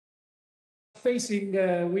facing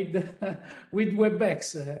with with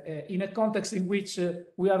WebEx in a context in which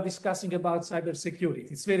we are discussing about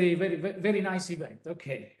cybersecurity. It's very nice event.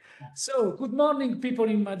 Okay, so good morning, people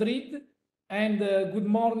in Madrid, and good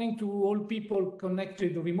morning to all people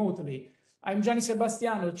connected remotely. I'm Gianni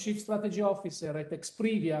Sebastiano, Chief Strategy Officer at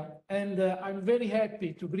Exprivia, and I'm very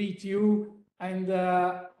happy to greet you and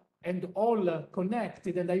all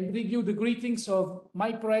connected. And I bring you the greetings of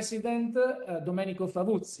my president, Domenico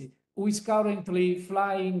Favuzzi, who is currently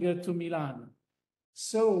flying to Milan.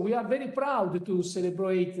 So we are very proud to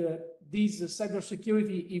celebrate this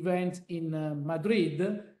cybersecurity event in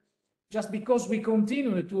Madrid, just because we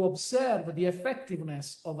continue to observe the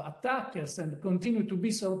effectiveness of attackers and continue to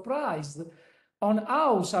be surprised on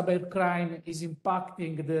how cybercrime is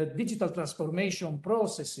impacting the digital transformation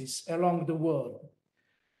processes along the world.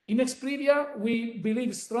 In Exprivia, we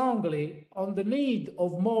believe strongly on the need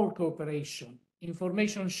of more cooperation,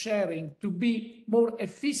 information sharing to be more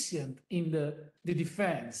efficient in the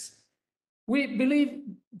defense. We believe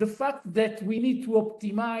the fact that we need to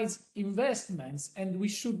optimize investments and we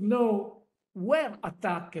should know where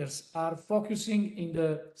attackers are focusing in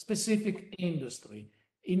the specific industry,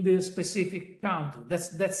 in the specific country.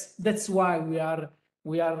 That's why we are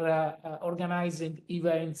organizing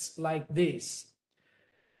events like this.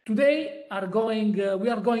 Today we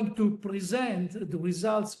are going to present the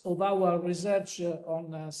results of our research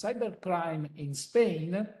on cybercrime in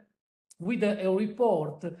Spain with a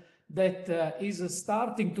report that is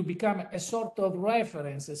starting to become a sort of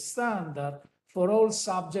reference, a standard for all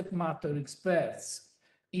subject matter experts.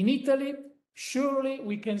 In Italy, surely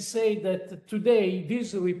we can say that today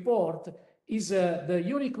this report is the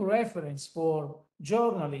unique reference for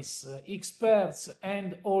journalists, experts,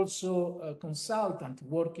 and also consultants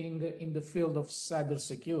working in the field of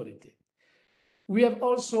cybersecurity. We are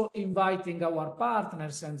also inviting our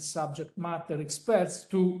partners and subject matter experts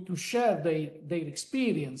to share their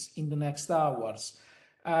experience in the next hours.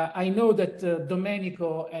 I know that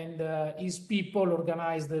Domenico and his people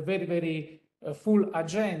organized a very full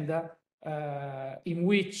agenda in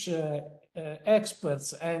which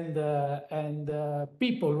experts and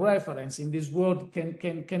people reference in this world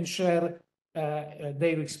can share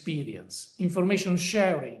their experience. Information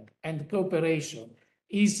sharing and cooperation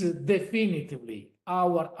is definitively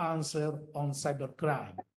our answer on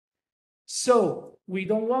cybercrime. So we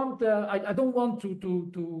don't want, I don't want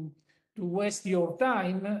to waste your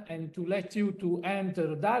time and to let you to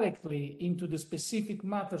enter directly into the specific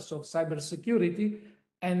matters of cybersecurity.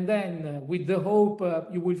 And then with the hope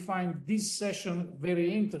you will find this session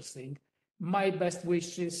very interesting. My best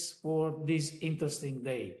wishes for this interesting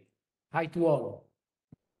day. Hi to all.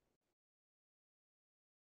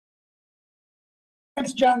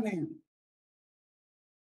 Thanks, Gianni.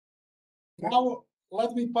 Now,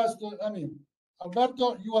 let me pass to,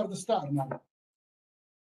 Alberto, you are the star now.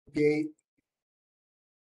 Okay.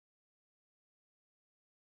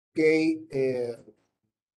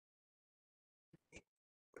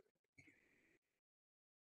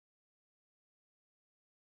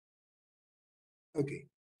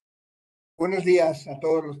 Buenos días a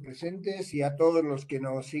todos los presentes y a todos los que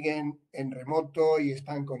nos siguen en remoto y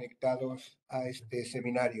están conectados a este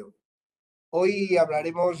seminario. Hoy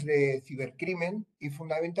hablaremos de cibercrimen y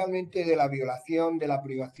fundamentalmente de la violación de la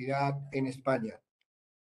privacidad en España.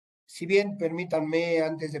 Si bien, permítanme,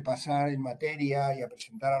 antes de pasar en materia y a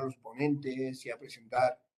presentar a los ponentes y a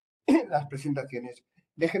presentar las presentaciones,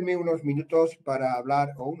 déjenme unos minutos para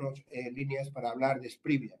hablar, o unas líneas para hablar de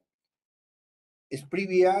Exprivia.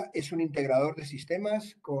 Exprivia es un integrador de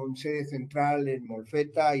sistemas con sede central en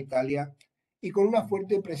Molfetta, Italia, y con una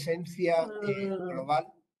fuerte presencia global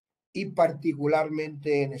y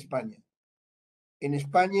particularmente en España. En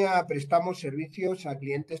España prestamos servicios a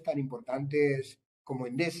clientes tan importantes como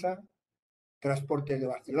Endesa, Transportes de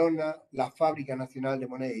Barcelona, la Fábrica Nacional de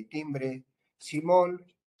Moneda y Timbre, Simol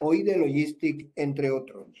o ID Logistic, entre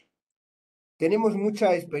otros. Tenemos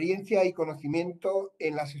mucha experiencia y conocimiento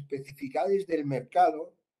en las especificidades del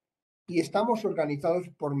mercado y estamos organizados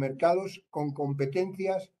por mercados con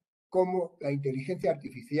competencias como la inteligencia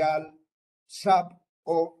artificial, SAP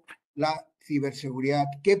o la ciberseguridad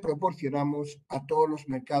que proporcionamos a todos los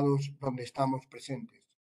mercados donde estamos presentes.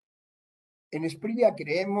 En Exprivia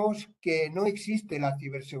creemos que no existe la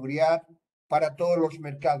ciberseguridad para todos los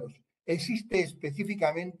mercados, existe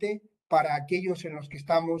específicamente para aquellos en los que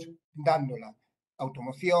estamos dándola: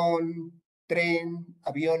 automoción, tren,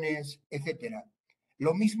 aviones, etc.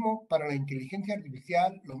 Lo mismo para la inteligencia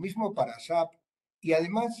artificial, lo mismo para SAP, y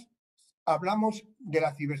además hablamos de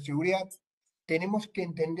la ciberseguridad, tenemos que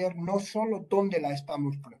entender no solo dónde la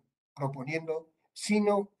estamos proponiendo,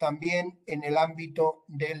 sino también en el ámbito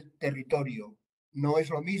del territorio. No es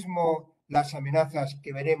lo mismo las amenazas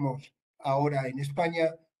que veremos ahora en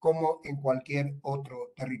España como en cualquier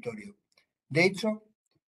otro territorio. De hecho,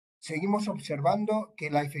 seguimos observando que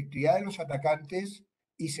la efectividad de los atacantes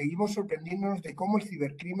y seguimos sorprendiéndonos de cómo el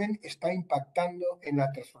cibercrimen está impactando en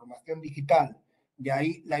la transformación digital. De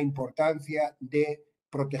ahí la importancia de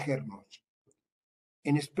protegernos.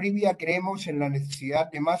 En Exprivia creemos en la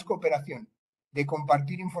necesidad de más cooperación, de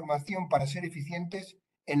compartir información para ser eficientes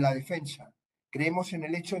en la defensa. Creemos en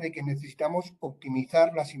el hecho de que necesitamos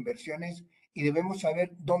optimizar las inversiones y debemos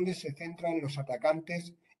saber dónde se centran los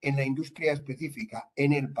atacantes en la industria específica,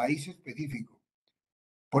 en el país específico.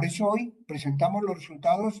 Por eso hoy presentamos los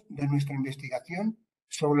resultados de nuestra investigación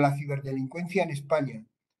sobre la ciberdelincuencia en España,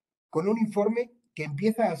 con un informe que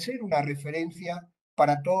empieza a ser una referencia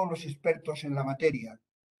para todos los expertos en la materia.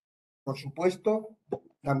 Por supuesto,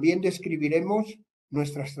 también describiremos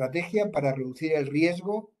nuestra estrategia para reducir el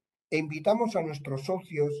riesgo e invitamos a nuestros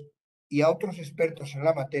socios y a otros expertos en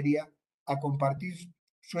la materia a compartir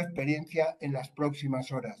su experiencia en las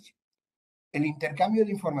próximas horas. El intercambio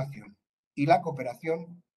de información y la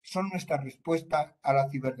cooperación son nuestra respuesta a la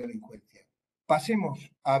ciberdelincuencia.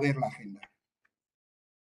 Pasemos a ver la agenda.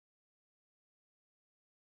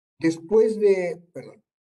 Después de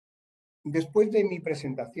mi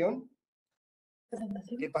presentación,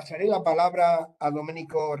 le pasaré la palabra a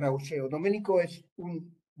Domenico Rauseo. Domenico es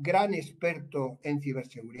un gran experto en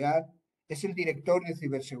ciberseguridad, es el director de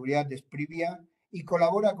ciberseguridad de Exprivia y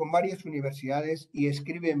colabora con varias universidades y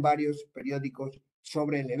escribe en varios periódicos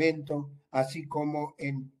sobre el evento, así como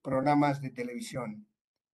en programas de televisión.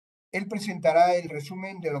 Él presentará el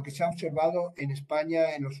resumen de lo que se ha observado en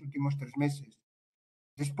España en los últimos 3 meses.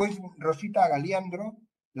 Después, Rosita Galiandro,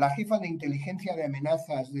 la jefa de inteligencia de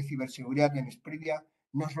amenazas de ciberseguridad en Exprivia,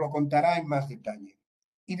 nos lo contará en más detalle.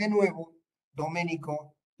 Y de nuevo,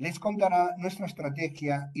 Domenico les contará nuestra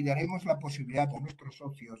estrategia y daremos la posibilidad a nuestros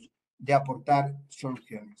socios de aportar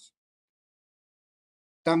soluciones.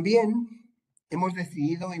 También hemos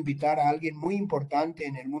decidido invitar a alguien muy importante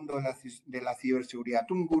en el mundo de la ciberseguridad,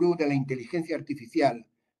 un gurú de la inteligencia artificial,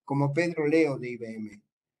 como Pedro Leo de IBM.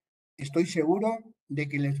 Estoy seguro de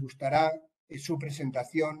que les gustará su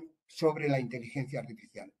presentación sobre la inteligencia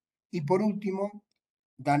artificial. Y por último,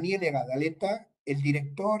 Daniele Gadaleta, el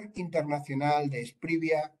director internacional de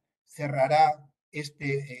Exprivia, cerrará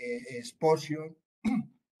este exposio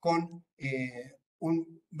con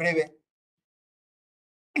un breve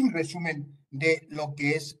resumen de lo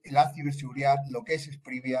que es la ciberseguridad, lo que es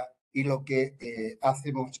Exprivia y lo que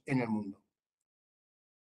hacemos en el mundo.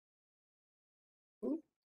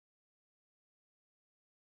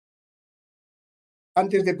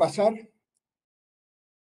 Antes de pasar,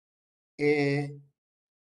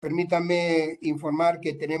 permítanme informar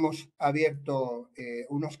que tenemos abierto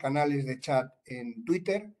unos canales de chat en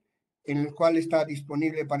Twitter, en el cual está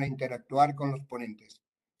disponible para interactuar con los ponentes.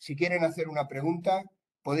 Si quieren hacer una pregunta,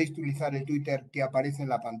 podéis utilizar el Twitter que aparece en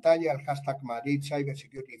la pantalla, el hashtag Madrid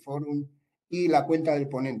Cybersecurity Forum y la cuenta del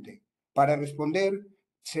ponente. Para responder,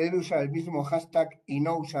 se debe usar el mismo hashtag y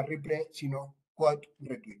no usar reply, sino quote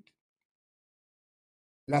retweet.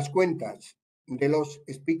 Las cuentas de los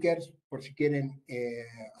speakers, por si quieren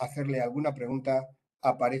hacerle alguna pregunta,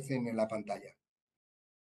 aparecen en la pantalla.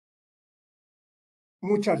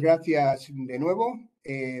 Muchas gracias de nuevo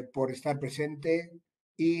por estar presente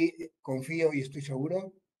y confío y estoy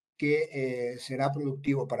seguro que será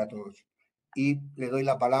productivo para todos. Y le doy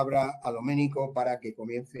la palabra a Domenico para que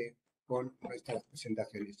comience con nuestras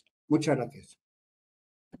presentaciones. Muchas gracias.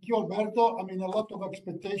 Thank you, Alberto. I mean, a lot of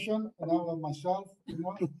expectation around myself, you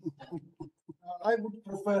know. I would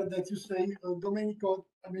prefer that you say, Domenico,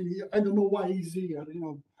 I mean, I don't know why he's here, you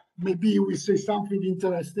know. Maybe we say something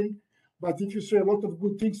interesting, but if you say a lot of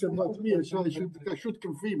good things about me, so I should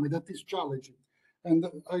confirm that is challenging. And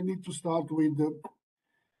I need to start with the,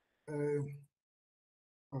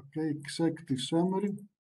 okay, executive summary.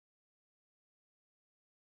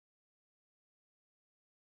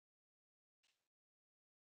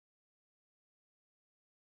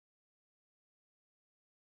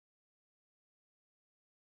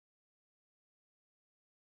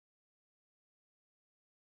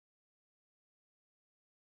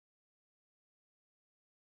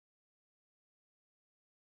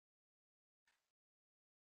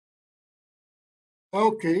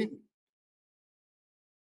 Okay.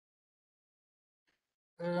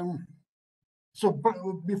 So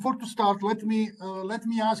before to start, let me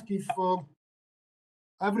ask if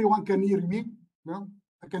everyone can hear me. No?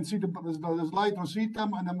 I can see the slide. Rosita,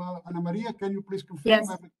 Ana Maria, can you please confirm Yes.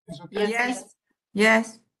 everything is okay? Yes.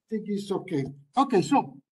 Yes. think it's okay. Okay,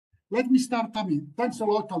 so let me start. I mean, thanks a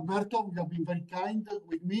lot, Alberto. You have been very kind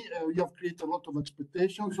with me. You have created a lot of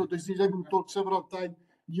expectations. So this is, I will talk several times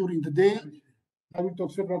during the day.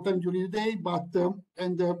 But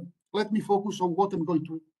let me focus on what I'm going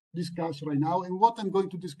to discuss right now. And what I'm going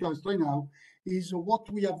to discuss right now is what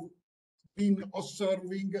we have been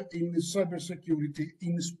observing in cybersecurity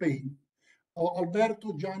in Spain.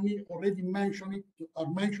 Alberto, Gianni already are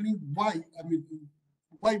mentioning why. I mean,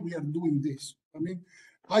 why we are doing this. I mean,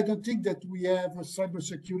 I don't think that we have a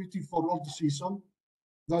cybersecurity for all the season.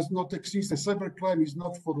 Does not exist. A cybercrime is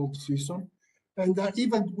not for all the season. And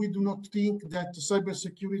even we do not think that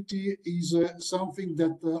cybersecurity is something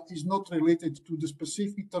that is not related to the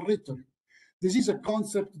specific territory. This is a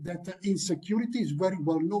concept that in security is very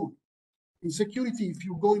well known. In security, if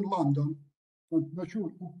you go in London, I'm not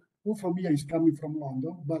sure who from here is coming from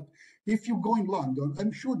London, but if you go in London,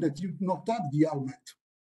 I'm sure that you do not have the helmet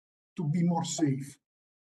to be more safe.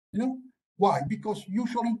 You know why? Because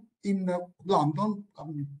usually in London,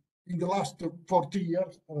 in the last 40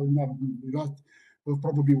 years,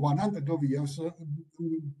 probably 100 of years,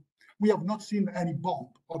 we have not seen any bomb,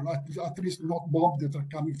 or at least not bombs that are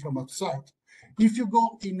coming from outside. If you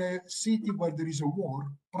go in a city where there is a war,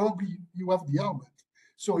 probably you have the helmet.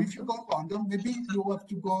 So if you go to London, maybe you have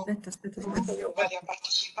to go.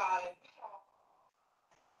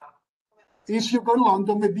 If you go to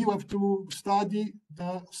London, maybe you have to study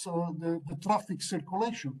the traffic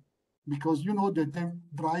circulation, because you know that they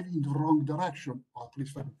drive in the wrong direction. Or at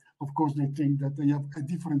least, of course, they think that they have a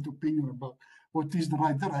different opinion about what is the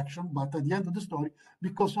right direction. But at the end of the story,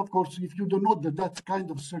 because of course, if you don't know that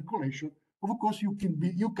kind of circulation, of course, you can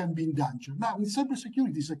be in danger. Now, in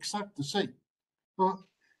cybersecurity, it's exactly the same.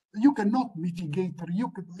 You cannot mitigate.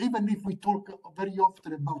 Even if we talk very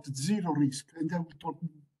often about zero risk, and then we talk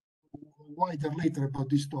wider later about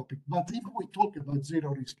this topic. But if we talk about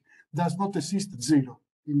zero risk, does not exist zero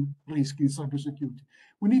in risk in cybersecurity.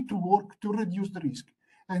 We need to work to reduce the risk.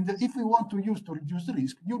 And if we want to reduce the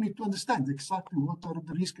risk, you need to understand exactly what are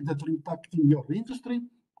the risks that are impacting your industry,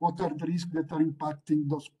 what are the risks that are impacting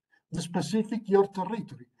the specific your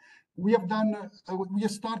territory. We have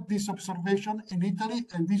started this observation in Italy,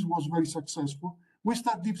 and this was very successful. We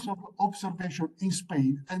started this observation in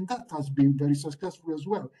Spain, and that has been very successful as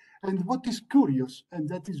well. And what is curious, and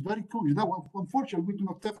that is very curious, now, unfortunately, we do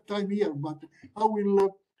not have time here, but I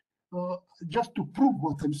will, just to prove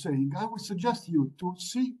what I'm saying, I will suggest you to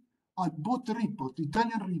see at both report,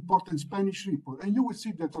 Italian report and Spanish report, and you will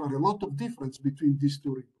see that there are a lot of difference between these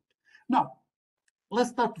two reports. Now,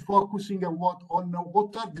 let's start focusing on what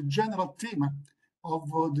are the general themes of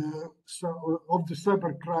the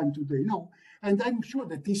cybercrime today. And I'm sure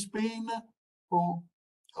that in Spain,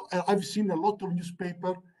 I've seen a lot of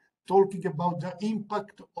newspaper talking about the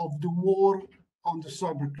impact of the war on the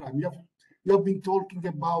cybercrime. You have been talking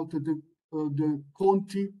about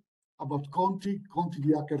Conti,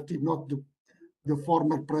 the hacker team, not the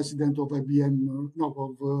former president of IBM,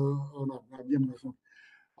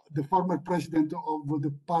 the former president of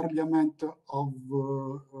the Parliament of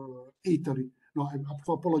Italy. No, I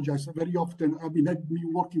apologize. Very often, I've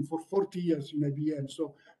been working for 40 years in IBM,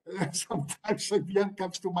 so sometimes IBM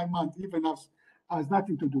comes to my mind, even has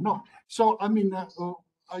nothing to do. No, so I mean,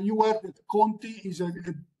 you heard that Conti is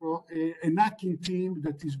an hacking team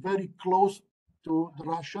that is very close to the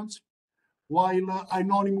Russians, while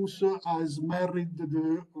Anonymous has married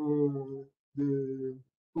the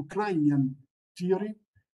Ukrainian theory,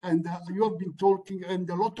 and you have been talking, and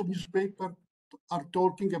a lot of newspapers are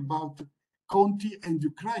talking about Conti and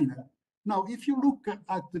Ukraine. Now, if you look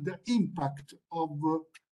at the impact of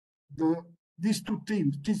these two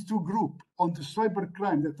teams, these two groups on the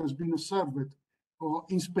cybercrime that has been observed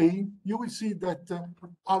in Spain, you will see that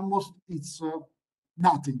almost it's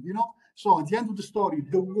nothing, So at the end of the story,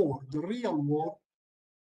 the war, the real war,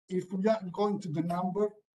 if we are going to the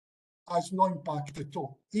number, has no impact at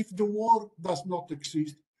all. If the war does not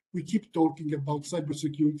exist, we keep talking about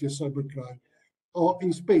cybersecurity and cybercrime. Or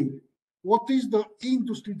in Spain, what is the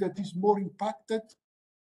industry that is more impacted?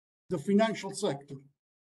 The financial sector.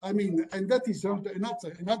 I mean, and that is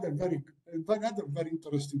another very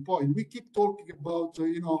interesting point. We keep talking about,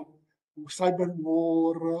 cyber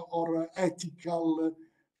war or ethical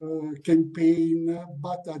campaign,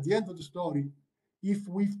 but at the end of the story, if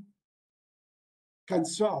we can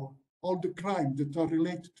solve all the crimes that are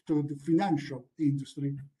related to the financial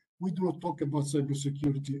industry, we do not talk about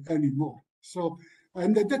cybersecurity anymore. So,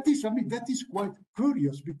 and that is quite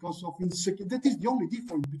curious, because that is the only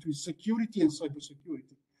difference between security and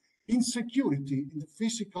cybersecurity. In security, in the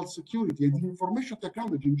physical security and in information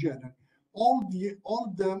technology in general, all the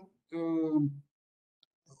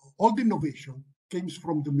innovation comes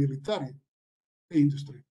from the military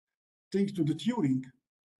industry, thanks to the Turing,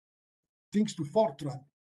 thanks to Fortran,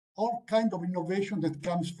 all kind of innovation that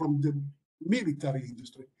comes from the military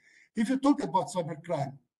industry. If you talk about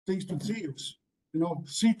cybercrime, thanks to Zeus,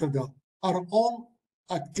 Citadel, are all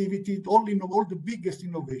activities, all the biggest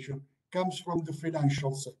innovation comes from the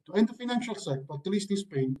financial sector. And the financial sector, at least in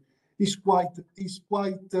Spain, is quite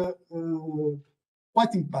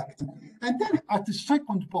impacting. And then at the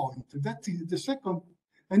second point, that is the second,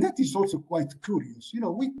 and that is also quite curious.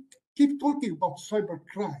 We keep talking about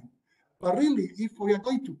cybercrime, but really, if we are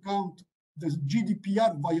going to count the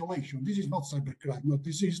GDPR violation, this is not cybercrime. No,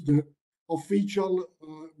 this is the official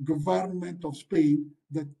government of Spain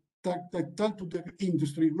that tell to the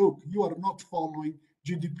industry, look, you are not following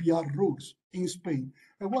GDPR rules in Spain.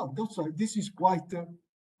 And well, this is quite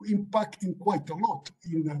impacting quite a lot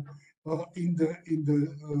in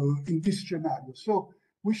this scenario. So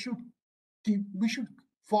we should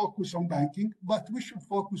focus on banking, but we should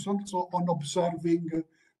focus also on observing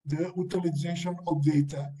the utilization of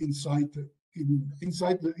data inside the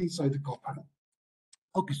company.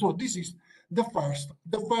 Okay, so this is the first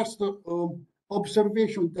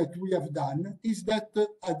observation that we have done is that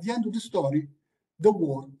at the end of the story, the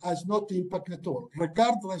war has not impact at all,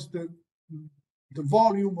 regardless the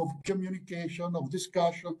volume of communication, of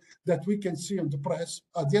discussion that we can see on the press.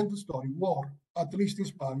 At the end of the story, war, at least in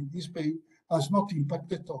Spain, has not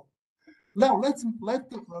impact at all. Now let's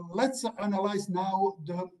analyze now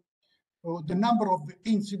the number of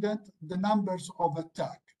incidents, the numbers of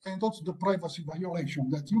attack, and also the privacy violation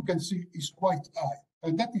that you can see is quite high,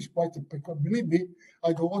 and that is quite because believe me,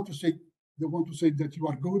 I don't want to say that you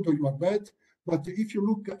are good or you are bad, but if you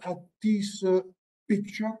look at this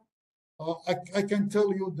picture, I can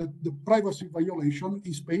tell you that the privacy violation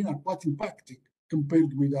in Spain are quite impacting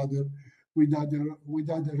compared with other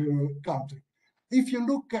countries. If you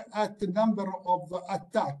look at the number of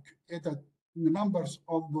attack and the numbers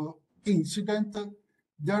of incident,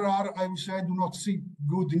 there are, I would say, I do not see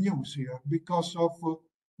good news here because of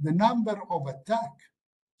the number of attack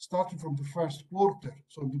starting from the first quarter.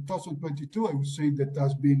 So in 2022, I would say that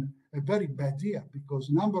has been a very bad year because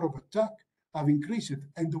number of attack have increased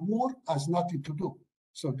and the war has nothing to do.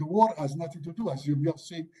 So the war has nothing to do, as you have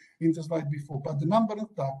seen in the slide before, but the number of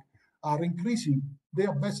attack are increasing. They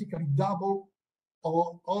are basically double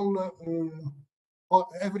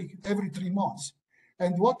every 3 months.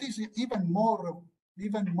 And what is even more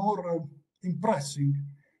impressive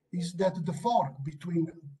is that the fork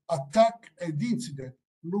between attack and incident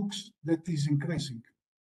looks that is increasing.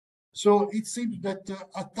 So it seems that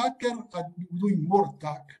attackers are doing more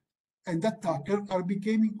attack and attackers are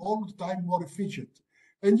becoming all the time more efficient.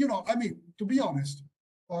 And, I mean, to be honest,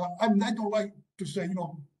 I don't like to say,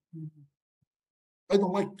 I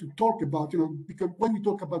don't like to talk about, because when we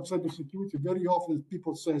talk about cybersecurity, very often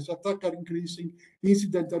people say attacks are increasing,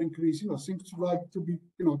 incidents are increasing, seems to like to be,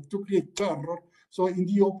 to create terror. So in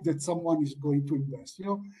the hope that someone is going to invest,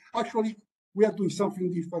 actually we are doing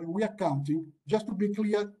something different. We are counting, just to be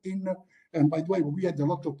clear, and by the way, we had a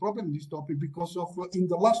lot of problems in this topic because of in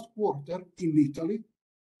the last quarter in Italy,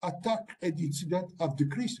 attack and incident have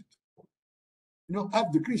decreased.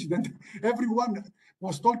 Have decreased, and everyone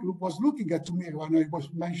was looking at me when I was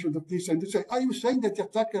mentioned this, and they say, "Are you saying that the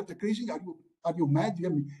attack are decreasing? Are you mad? I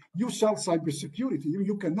mean, you sell cybersecurity.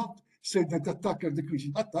 You cannot say that attack are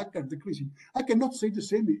decreasing. Attack are decreasing. I cannot say the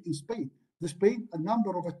same in Spain. The Spain, a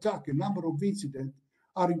number of attacks, a number of incidents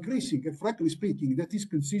are increasing, and frankly speaking, that is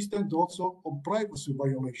consistent also on privacy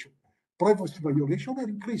violation. Privacy violation are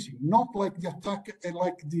increasing, not like the attack and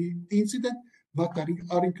like the incident, but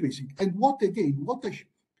are increasing. And what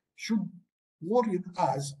should worry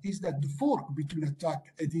us is that the fork between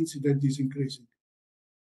attack and incident is increasing.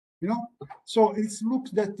 So it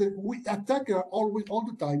looks that we attackers are always all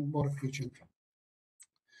the time more efficient.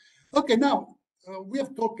 Okay, now we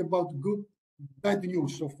have talked about bad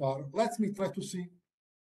news so far. Let me try to see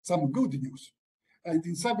some good news. And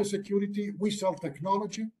in cybersecurity, we sell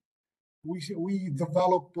technology. We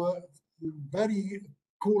develop very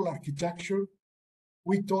cool architecture.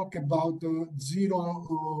 We talk about zero-day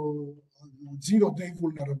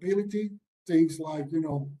vulnerability, things like,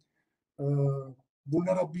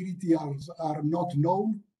 vulnerability are not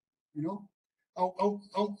known,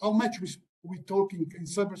 how much we talking in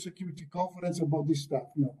cybersecurity conference about this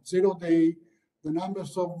stuff, 0 day, the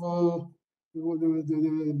numbers of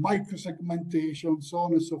the microsegmentation, so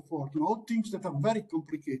on and so forth, all things that are very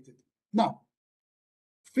complicated. Now,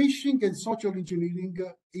 phishing and social engineering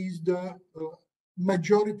is the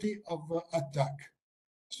majority of attack.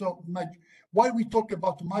 So while we talk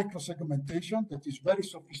about micro-segmentation, that is very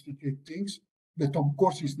sophisticated things, that of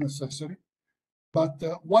course is necessary, but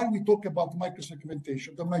while we talk about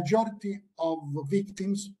micro-segmentation, the majority of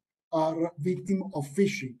victims are victims of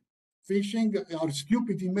phishing. Phishing are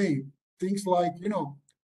stupid email, things like, you know,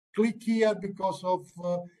 click here because of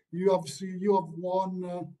you have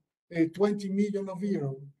won 20 million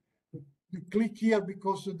euro. You click here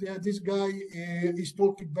because this guy is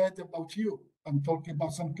talking bad about you. I'm talking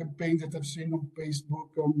about some campaign that I've seen on Facebook.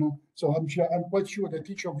 So I'm quite sure that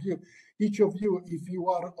each of you, if you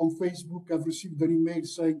are on Facebook, have received an email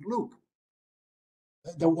saying, "Look,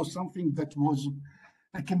 there was something that was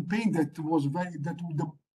a campaign that was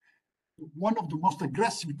one of the most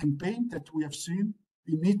aggressive campaign that we have seen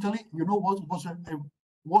in Italy." You know what was a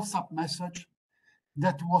WhatsApp message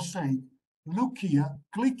that was saying, "Look here,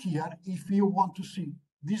 click here if you want to see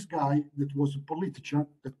this guy that was a politician,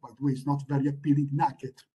 that by the way is not very appealing,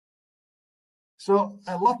 naked." So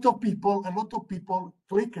a lot of people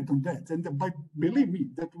clicked on that, and believe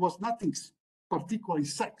me, that was nothing particularly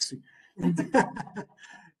sexy in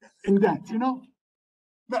that, you know.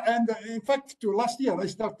 And in fact, last year I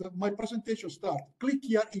started my presentation. Click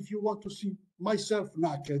here if you want to see myself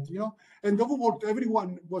naked, you know. And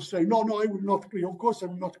everyone was saying, "No, I will not click. Of course, I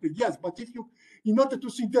will not click." Yes, but if you, in order to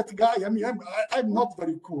see that guy, I mean, I'm not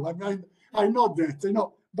very cool. I mean, I know that, you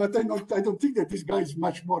know, but I don't think that this guy is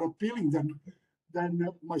much more appealing than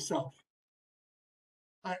myself.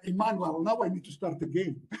 Emmanuel, now I need to start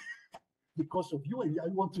again because of you.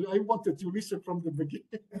 I wanted to listen from the beginning.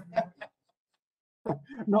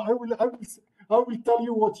 No, I will tell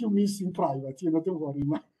you what you miss in private, you know, don't worry.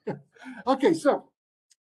 Okay, so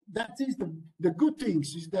that is the good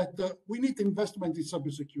things is that we need investment in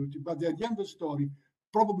cybersecurity, but at the end of the story,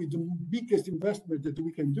 probably the biggest investment that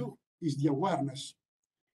we can do is the awareness.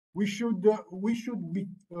 We should be,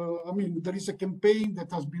 I mean, there is a campaign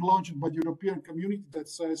that has been launched by the European community that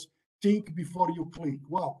says, "Think before you click."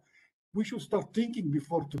 Well, we should start thinking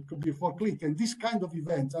before click. And these kind of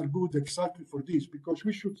events are good exactly for this, because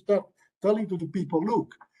we should start telling to the people,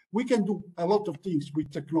 look, we can do a lot of things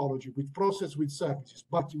with technology, with process, with services,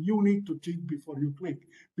 but you need to think before you click.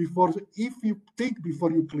 If you think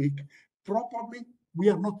before you click, probably we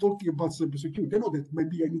are not talking about cybersecurity. I know that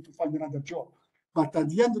maybe I need to find another job. But at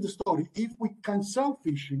the end of the story, if we cancel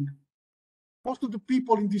phishing, most of the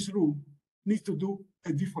people in this room need to do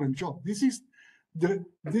a different job. This is the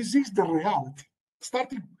reality,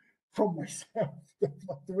 starting from myself.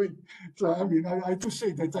 So I mean, I have to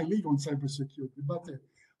say that I live on cybersecurity, but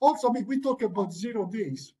also, I mean, we talk about 0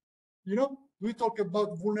 days. You know, we talk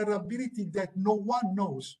about vulnerability that no one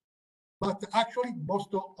knows, but actually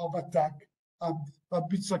most of attack have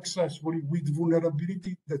been successfully with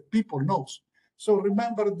vulnerability that people knows. So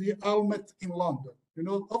remember the helmet in London. You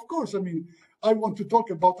know, of course, I mean, I want to talk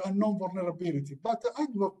about unknown vulnerability, but I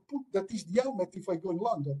do not put that is the helmet if I go in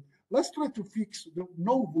London. Let's try to fix the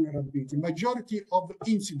known vulnerability. Majority of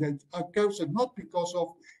incidents occurs not because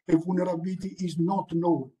of a vulnerability is not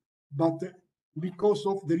known, but because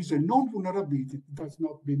of there is a known vulnerability that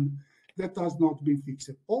has not been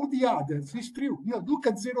fixed. All the others is true. You know, look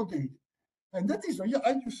at 0 day, and that is,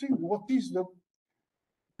 you see what is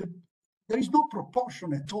there is no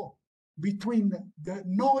proportion at all between the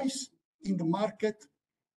noise in the market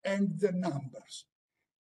and the numbers.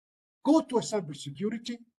 Go to a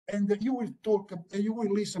cybersecurity and you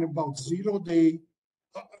will listen about 0 day,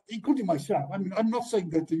 including myself. I mean, I'm not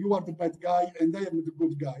saying that you are the bad guy and I am the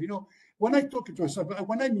good guy. You know, when I talk to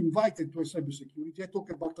when I'm invited to a cybersecurity, I talk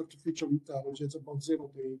about artificial intelligence, about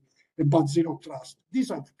 0 day, about zero trust.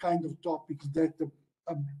 These are the kind of topics that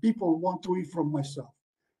people want to hear from myself.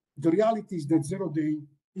 The reality is that 0 day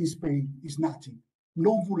in Spain is nothing.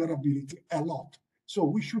 No vulnerability, a lot. So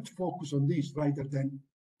we should focus on this rather than,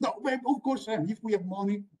 no, well, of course, if we have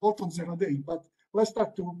money, both on 0 day, but let's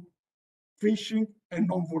start to phishing and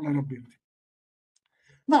non-vulnerability.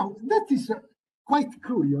 Now, that is quite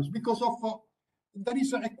curious because of there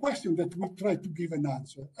is a question that we try to give an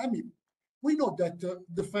answer. I mean, we know that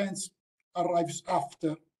defense arrives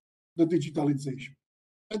after the digitalization,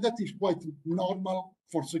 and that is quite normal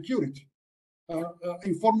for security.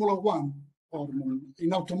 In Formula One or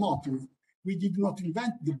in automotive, we did not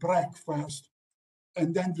invent the brake first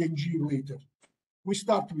and then the engine later. We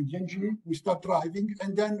start with the engine, we start driving,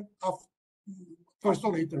 and then first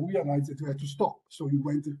or later we realized that we had to stop. So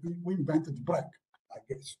we invented the brake, I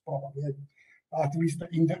guess, probably. At least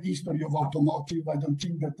in the history of automotive, I don't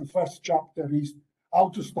think that the first chapter is how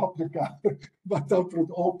to stop the car, but how to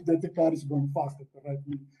hope that the car is going faster,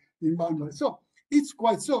 correctly, in manual. So it's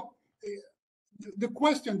quite so. the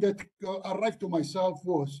question that arrived to myself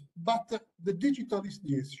was, but the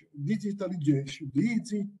digitalization,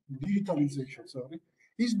 sorry,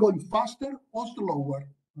 is going faster or slower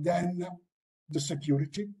than the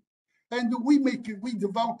security. And we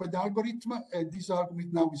develop an algorithm, and this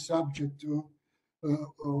algorithm now is subject to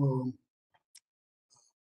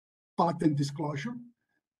patent disclosure.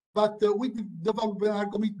 But we develop an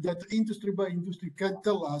algorithm that industry by industry can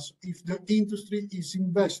tell us if the industry is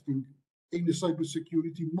investing in the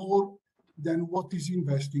cybersecurity more than what is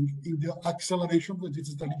investing in the acceleration of the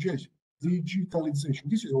digitalization.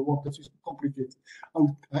 This is a word that is complicated.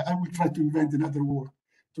 I will try to invent another word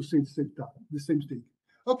to say the same thing.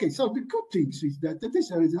 Okay, so the good things is that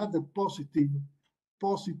this is another positive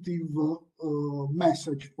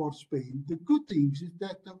message for Spain. The good things is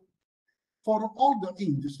that for all the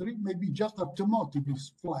industry, maybe just automotive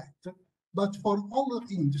is flat, but for all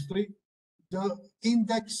the industry, the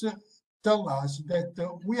index tell us that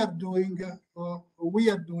we are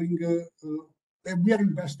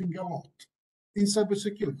investing a lot in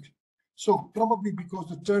cybersecurity. So probably because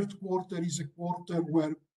the third quarter is a quarter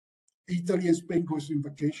where Italy and Spain goes in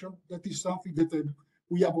vacation. That is something that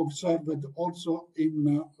we have observed also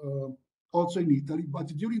in Italy. But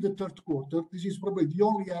during the third quarter, this is probably the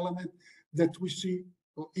only element that we see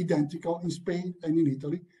identical in Spain and in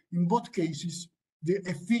Italy. In both cases, the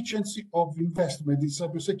efficiency of investment in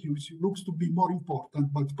cybersecurity looks to be more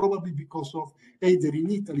important, but probably because of either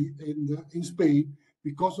in Italy and in Spain,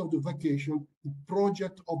 because of the vacation, the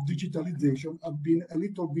project of digitalization have been a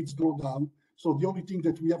little bit slowed down. So the only thing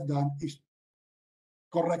that we have done is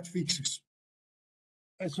correct fixes.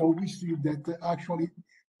 And so we see that actually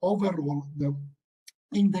overall the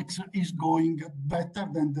index is going better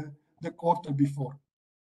than the quarter before.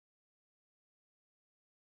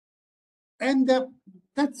 And that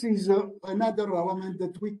is another element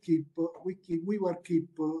that we will keep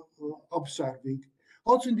observing.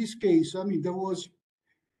 Also in this case, I mean, there was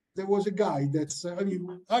a guy that's,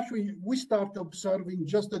 actually we start observing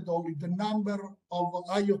just that only the number of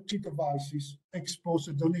IoT devices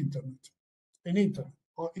exposed on internet.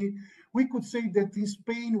 We could say that in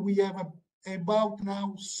Spain, we have about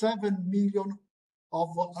now 7 million of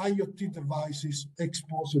IoT devices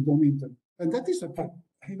exposed on internet. And that is a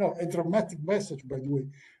dramatic message, by the way,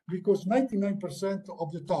 because 99%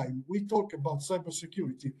 of the time we talk about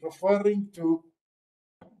cybersecurity referring to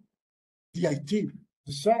the IT,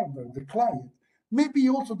 the server, the client, maybe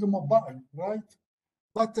also the mobile, right?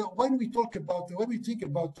 But when we think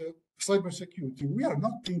about cybersecurity, we are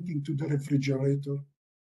not thinking to the refrigerator.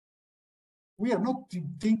 We are not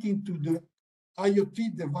thinking to the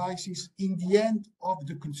IoT devices in the end of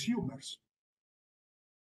the consumers.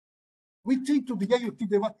 We think to the IoT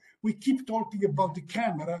device. We keep talking about the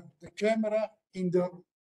camera in the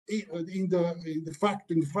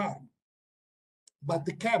farm, but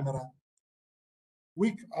the camera.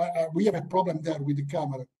 We have a problem there with the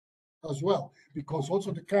camera as well, because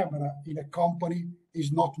also the camera in a company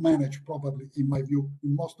is not managed probably, in my view,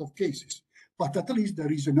 in most of cases. But at least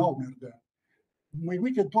there is an owner there.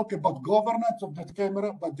 We can talk about governance of that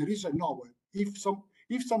camera, but there is an owner. If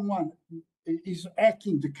someone is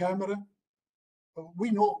hacking the camera,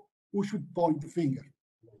 we know who should point the finger.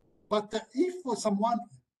 But if someone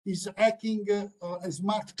is hacking a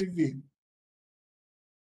smart TV,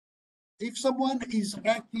 if someone is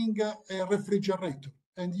hacking a refrigerator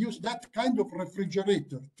and use that kind of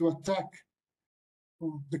refrigerator to attack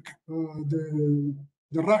the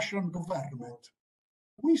Russian government,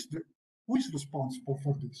 who is responsible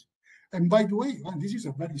for this? And by the way, this is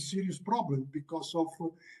a very serious problem because of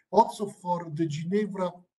also for the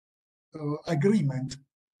Geneva agreement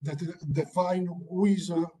that define who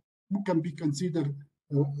can be considered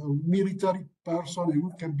a military person and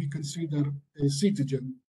who can be considered a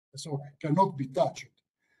citizen, so cannot be touched.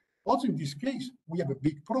 Also in this case, we have a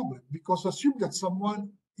big problem because assume that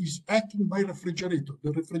someone is hacking my refrigerator,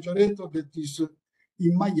 the refrigerator that is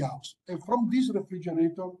in my house. And from this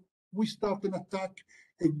refrigerator, we start an attack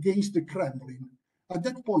against the Kremlin. At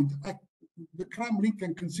that point, the Kremlin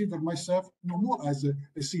can consider myself no more as a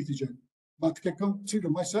citizen, but can consider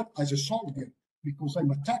myself as a soldier because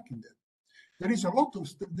I'm attacking them. There is a lot of,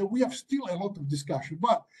 we have still a lot of discussion,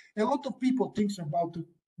 but a lot of people think about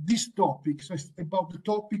this topic, about the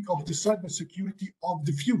topic of the cybersecurity of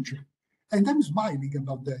the future. And I'm smiling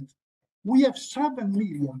about that. We have 7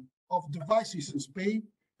 million of devices in Spain,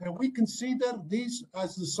 and we consider this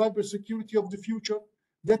as the cybersecurity of the future.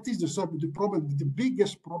 That is the problem, the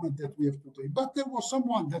biggest problem that we have today. But there was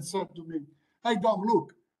someone that said to me, "Hey, Dom,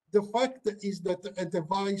 look, the fact is that a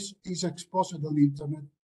device is exposed on the internet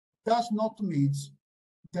does not mean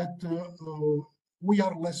that we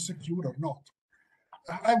are less secure or not?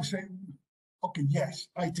 I would say, okay, yes,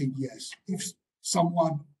 I think yes. If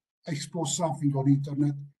someone expose something on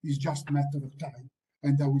internet, it's just a matter of time,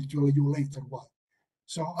 and I will tell you later why.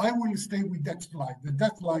 So I will stay with that slide.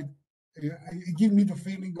 That slide give me the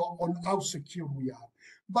feeling on how secure we are.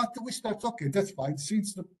 But we start, okay, that's fine.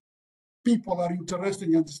 Since the people are interested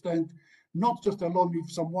in understand not just alone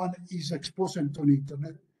if someone is exposed on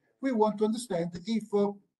internet, we want to understand if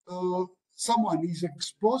someone is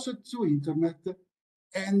exposed to internet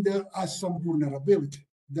and has some vulnerability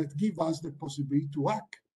that give us the possibility to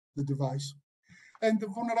hack the device. And the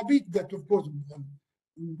vulnerability that, of course,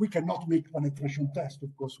 we cannot make penetration test,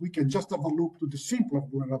 of course. We can just have a look to the simpler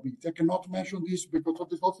vulnerability. I cannot mention this because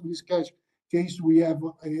also in this case we have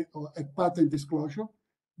a patent disclosure,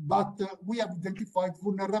 but we have identified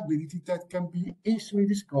vulnerability that can be easily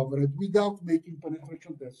discovered without making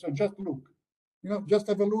penetration tests. So just look, just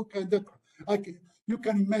have a look, and that you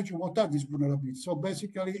can imagine what are these vulnerabilities. So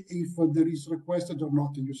basically, if there is requested or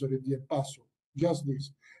not a user ID and password, just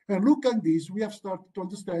this. And look at this, we have started to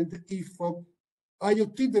understand if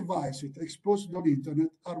IoT devices exposed on the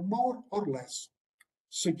internet are more or less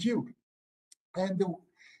secure. And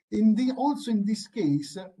also in this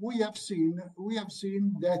case, we have seen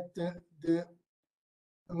that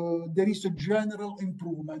there is a general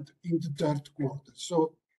improvement in the third quarter.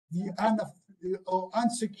 So the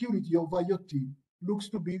unsecurity of IoT looks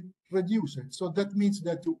to be reduced. So that means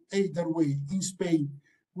that either way, in Spain,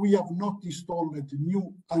 we have not installed a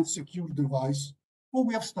new unsecured device, or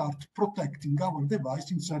we have started protecting our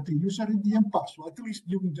device, inserting user ID and password, at least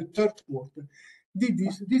during the third quarter.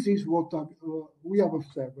 This is what we have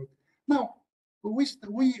observed. Now,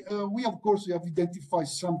 we of course have identified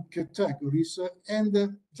some categories,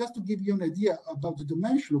 and just to give you an idea about the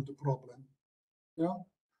dimension of the problem,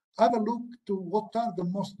 have a look to what are the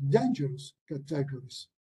most dangerous categories.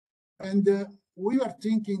 And we are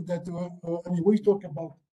thinking that we talk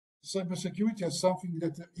about cybersecurity as something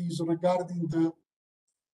that is regarding the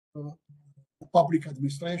public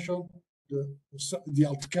administration, the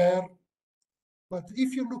healthcare. But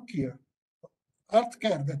if you look here,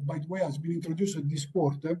 healthcare, that by the way has been introduced this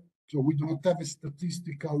quarter, so we do not have a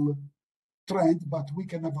statistical trend, but we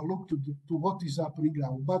can have a look to what is happening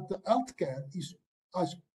now. But healthcare is,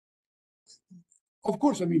 of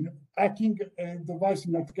course, I mean, hacking a device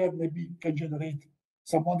in healthcare maybe can generate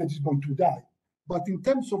someone that is going to die. But in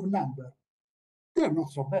terms of number, they're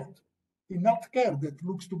not so bad. In healthcare, that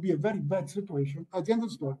looks to be a very bad situation, at the end of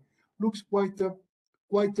the story, looks quite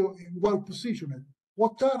well positioned.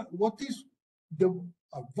 What is the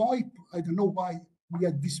VoIP? I don't know why we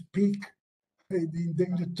had this peak in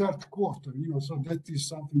the third quarter. So that is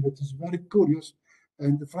something that is very curious.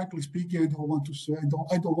 And frankly speaking, I don't want to say,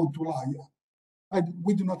 I don't want to lie.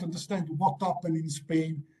 We do not understand what happened in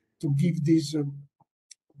Spain to give this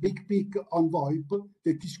big peak on VoIP.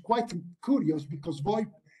 That is quite curious because VoIP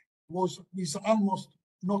is almost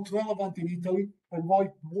not relevant in Italy, and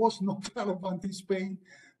VoIP was not relevant in Spain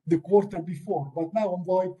the quarter before. But now on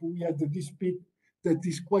VoIP, we had this peak that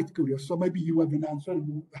is quite curious. So maybe you have an answer.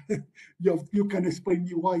 You can explain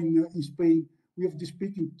me why in Spain we have this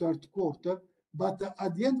peak in third quarter. But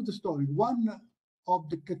at the end of the story, one of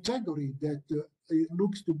the category that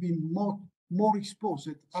looks to be more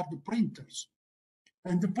exposed are the printers.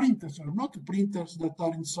 And the printers are not the printers that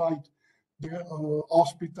are inside the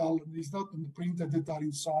hospital. It's not the printers that are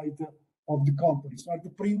inside of the companies. Are the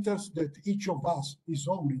printers that each of us is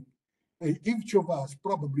owning. Each of us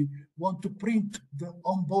probably want to print the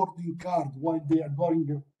onboarding card while they are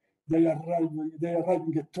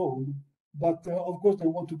arriving at home. But of course, they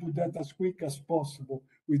want to do that as quick as possible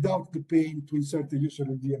without the pain to insert the user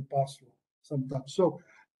ID and password sometimes. So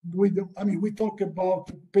we talk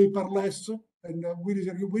about paperless, and we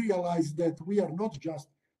realize that we are not just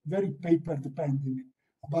very paper dependent,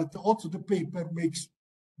 but also the paper makes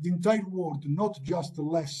the entire world not just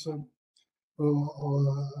less,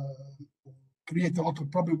 create a lot of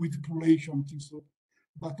problem with population,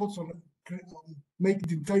 but also make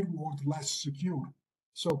the entire world less secure.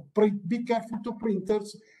 So be careful to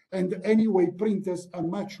printers, and anyway, printers are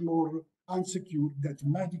much more unsecure than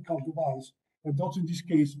medical device. And also in this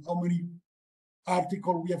case, how many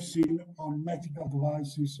articles we have seen on medical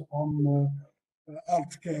devices, on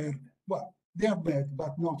healthcare. Well, they are bad,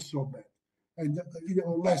 but not so bad, and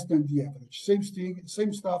less than the average. Same thing,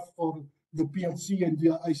 same stuff for the PLC and the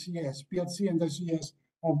ICS. PLC and ICS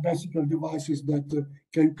are basically devices that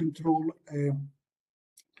can control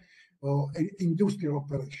industrial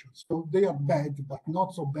operations. So they are bad, but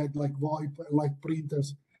not so bad like VoIP, like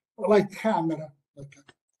printers, like camera.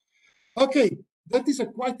 Okay, That is a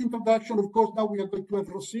quite introduction. Of course, now we are going to have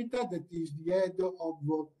Rosita, that is the head of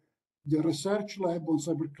the research lab on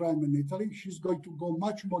cybercrime in Italy. She's going to go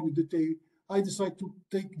much more in detail. I decided to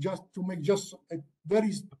make just a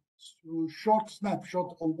very short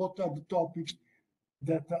snapshot of what are the topics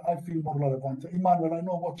that I feel more relevant. Emmanuel, I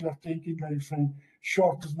know what you are thinking. I'm saying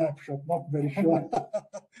short snapshot, not very short.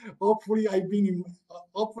 Hopefully, I've been in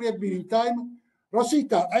time.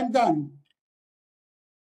 Rosita, I'm done.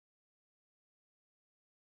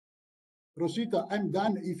 Rosita, I'm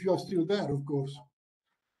done if you are still there, of course.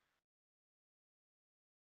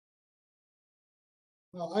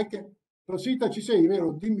 No, I can. Rosita, ci sei,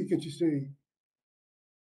 vero? Dimmi che ci sei.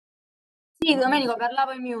 Sì, Domenico,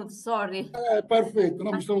 parlavo in mute, sorry. Perfetto,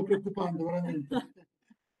 no, mi stavo preoccupando veramente.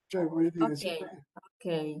 Cioè, voglio dire, Ok,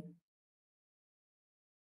 ok.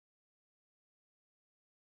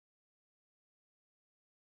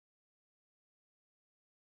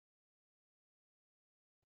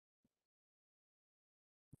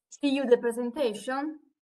 See you the presentation,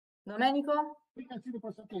 Domenico? we can see the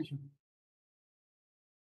presentation.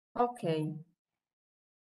 Okay.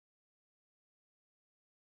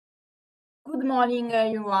 Good morning,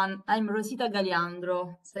 everyone. I'm Rosita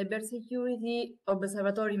Galiandro, Cybersecurity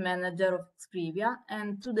Observatory Manager of Exprivia,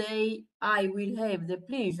 and today I will have the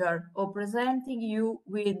pleasure of presenting you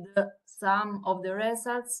with some of the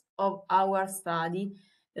results of our study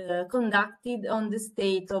conducted on the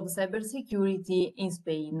state of cybersecurity in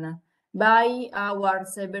Spain by our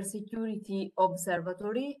Cybersecurity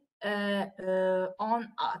Observatory on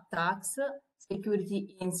attacks,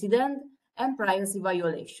 security incident, and privacy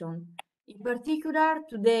violation. In particular,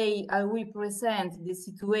 today I will present the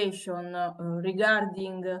situation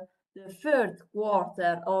regarding the third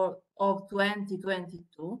quarter of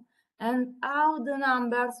 2022 and how the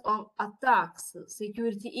numbers of attacks,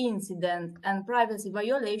 security incidents, and privacy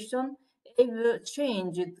violation have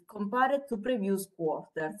changed compared to previous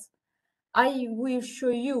quarters. I will show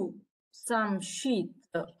you some sheet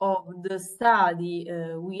of the study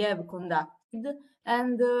we have conducted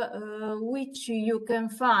and which you can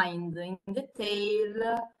find in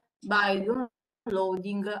detail by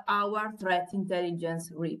downloading our threat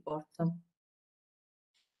intelligence report. A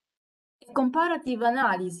comparative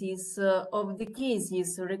analysis of the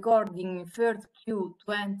cases recorded in third Q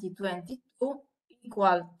 2022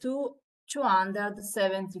 equal to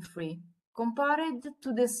 273, compared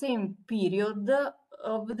to the same period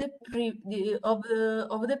of the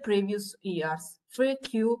previous years,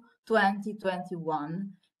 3Q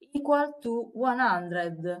 2021, equal to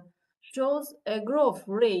 100, shows a growth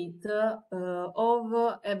rate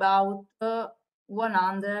of about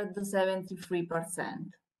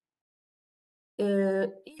 173%.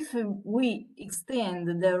 If we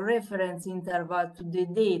extend the reference interval to the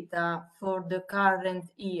data for the current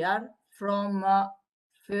year from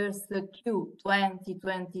first Q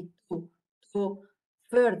 2022 to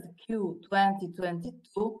third Q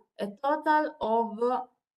 2022, a total of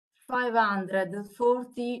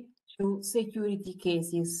 542 security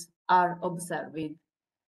cases are observed.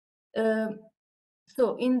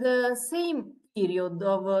 So in the same period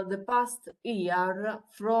of the past year,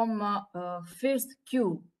 from first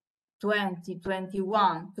Q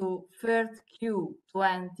 2021 to third Q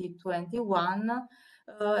 2021,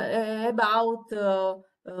 about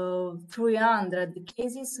 300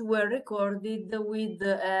 cases were recorded with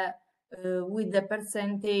a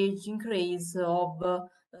percentage increase of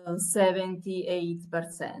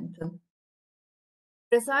 78%.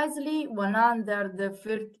 Precisely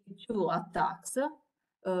 132 attacks,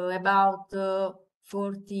 about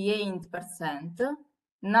 48%,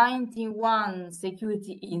 91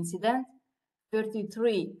 security incidents,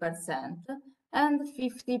 33%, and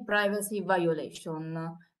 50 privacy violations,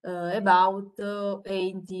 about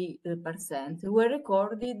 80%, were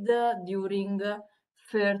recorded during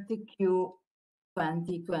 30Q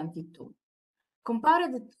 2022.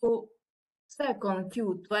 Compared to second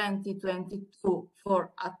Q 2022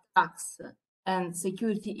 for attacks and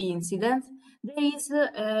security incidents, there is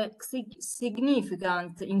a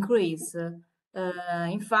significant increase.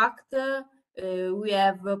 In fact, we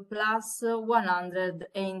have plus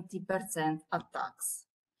 180% attacks.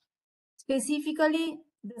 Specifically,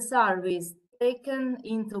 the surveys taken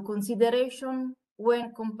into consideration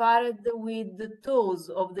when compared with those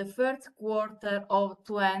of the first quarter of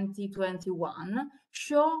 2021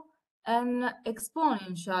 show an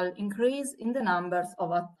exponential increase in the numbers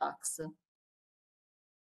of attacks.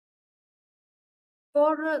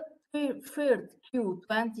 For 3rd Q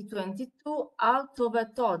 2022, out of a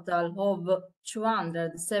total of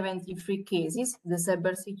 273 cases, the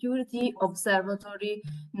Cybersecurity Observatory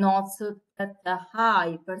notes that a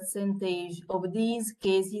high percentage of these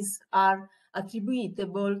cases are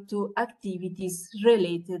attributable to activities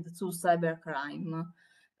related to cybercrime.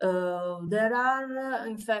 There are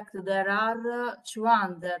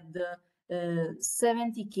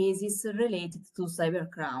 270 cases related to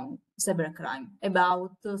cybercrime,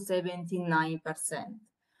 about 79%.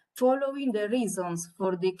 Following the reasons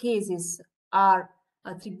for the cases are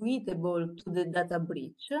attributable to the data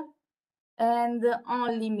breach and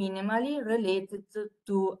only minimally related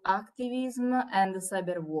to activism and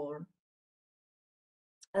cyber war.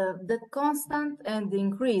 The constant and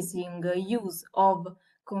increasing use of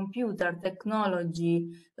computer technology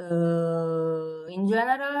in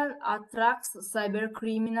general attracts cyber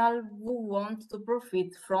criminals who want to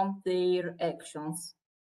profit from their actions.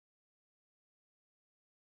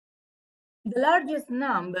 The largest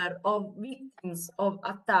number of victims of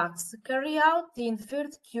attacks carried out in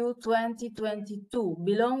 3rd Q 2022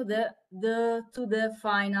 belong to the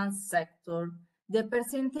finance sector. The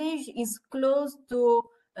percentage is close to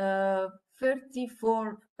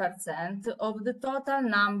 34% of the total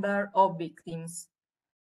number of victims.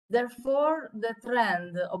 Therefore, the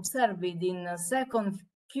trend observed in 2nd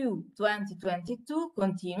Q 2022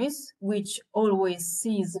 continues, which always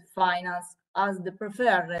sees finance as the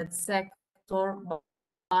preferred sector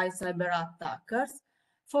by cyber attackers,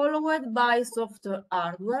 followed by software,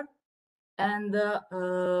 hardware, and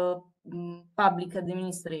public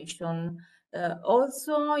administration.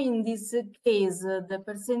 Also, in this case, the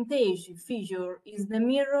percentage figure is the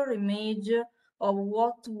mirror image of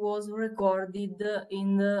what was recorded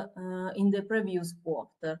in the previous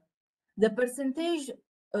quarter. The percentage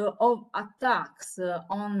of attacks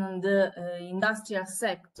on the industrial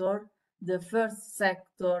sector, the first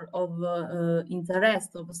sector of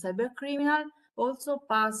interest of cybercriminal, also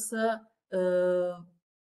pass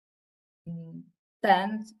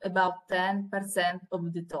about 10%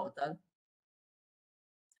 of the total.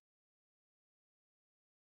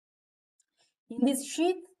 In this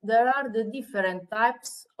sheet, there are the different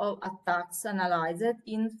types of attacks analyzed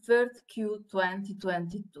in 3rd Q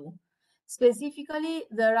 2022. Specifically,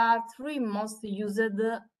 there are 3 most used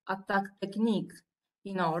attack techniques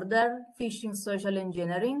in order: phishing, social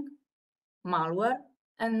engineering, malware,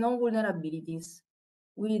 and non-vulnerabilities,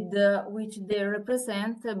 with which they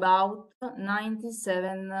represent about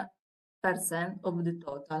 97% of the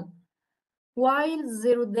total. While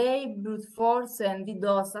zero-day brute force and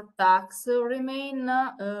DDoS attacks remain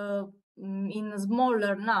in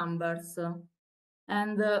smaller numbers,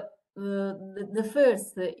 and the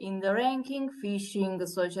first in the ranking, phishing,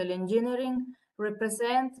 social engineering,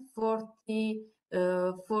 represent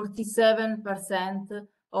 47%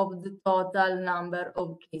 of the total number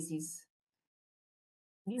of cases.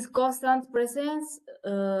 This constant presence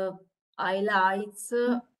highlights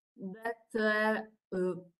that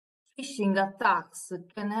phishing attacks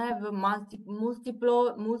can have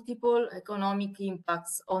multiple economic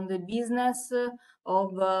impacts on the business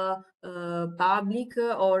of public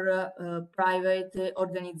or private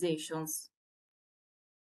organizations.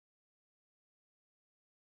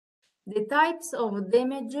 The types of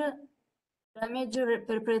damage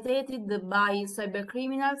perpetrated by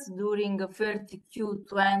cybercriminals during 3rd Q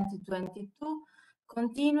 2022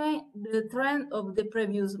 continue the trend of the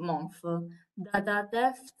previous month. Data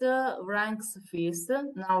theft ranks first,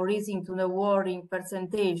 now rising to the worrying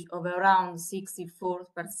percentage of around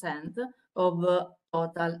 64% of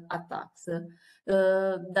total attacks.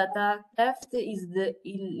 Data theft is the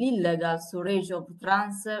illegal storage of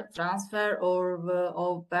transfer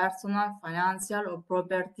of personal, financial, or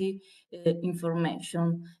property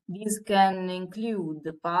information. This can include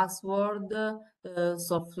the password,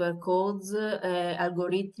 software codes,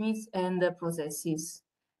 algorithms, and processes.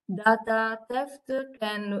 Data theft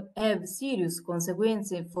can have serious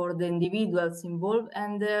consequences for the individuals involved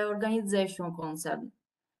and the organization concerned.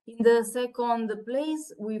 In the second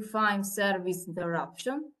place, we find service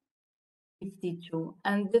interruption, 52,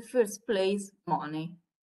 and the first place, money.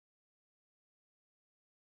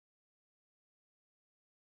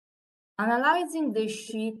 Analyzing the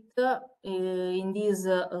sheet in this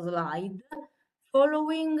slide,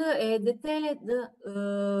 following a detailed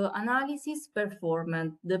analysis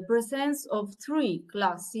performed, the presence of 3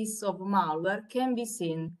 classes of malware can be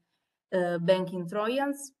seen: banking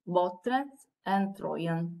Trojans, botnets, and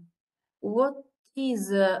Trojan.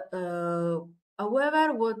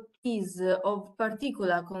 However, what is of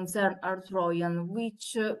particular concern are Trojan,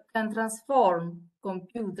 which can transform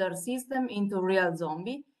computer system into real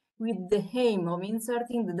zombie, with the aim of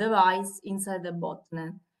inserting the device inside the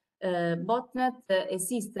botnet. Botnet, a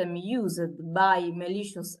system used by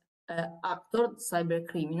malicious actors, cyber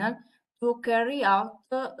criminal, to carry out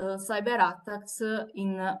cyber attacks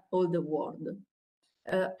in all the world.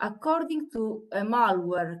 According to a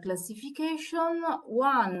malware classification,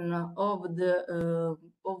 one of the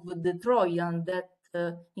Trojan that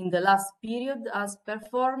in the last period has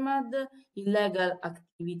performed illegal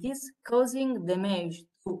activities causing damage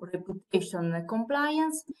to reputation and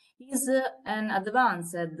compliance is an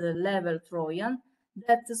advanced level Trojan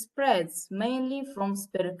that spreads mainly from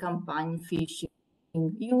spam campaign phishing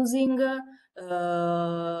using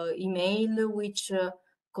email which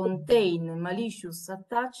contain malicious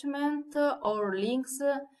attachment or links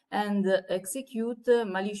and execute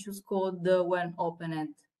malicious code when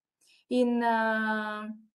opened. In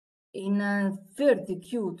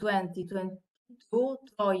 30Q 2022,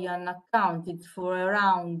 Trojan accounted for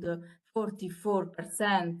around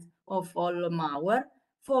 44% of all malware,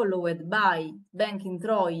 followed by banking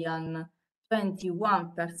Trojan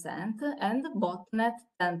 21% and botnet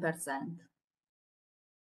 10%.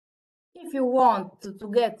 If you want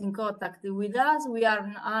to get in contact with us, we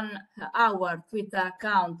are on our Twitter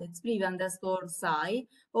account, Exprivia_SAI,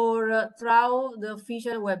 or through the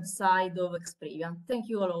official website of Exprivia. Thank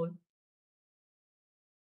you all.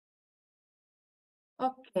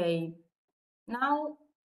 Okay, now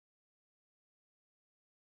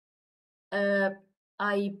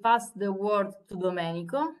I pass the word to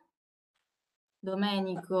Domenico.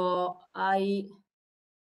 Domenico, I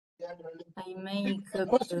make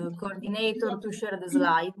coordinator to share the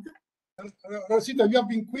slide. Rosita, you have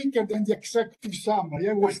been quicker than the executive summary.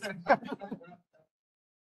 I was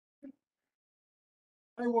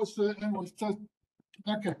just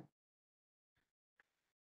okay.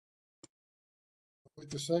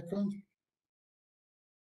 Wait a second.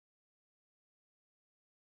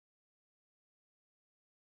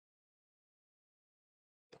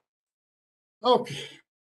 Okay.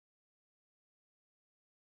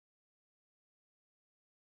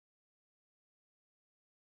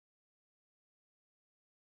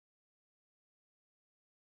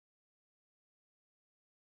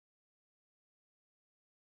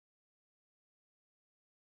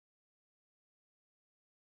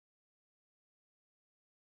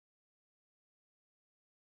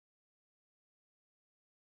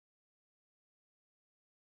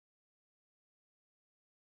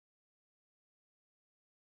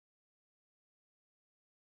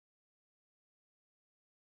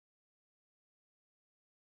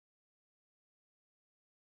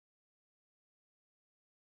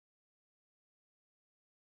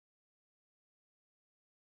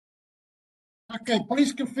 Okay,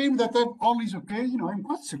 please confirm that all is okay. You know, I'm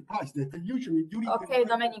quite surprised that usually during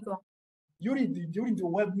Domenico. During the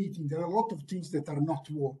web meeting, there are a lot of things that are not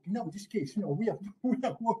working. Now, in this case, you know, we are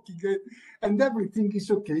working and everything is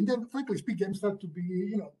okay. And then, frankly speaking, I start to be,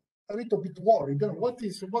 you know, a little bit worried. What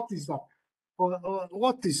is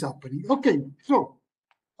happening? Okay, so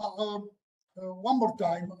one more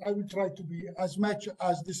time, I will try to be as much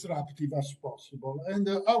as disruptive as possible, and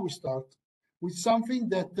I will start with something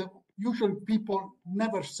that usually people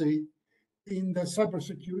never say in the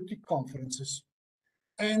cybersecurity conferences.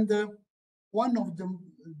 And one of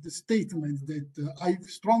the statements that I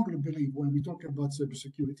strongly believe when we talk about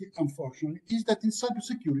cybersecurity, unfortunately, is that in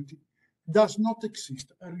cybersecurity does not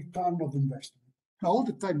exist a return of investment. Now, all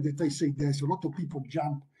the time that I say there's a lot of people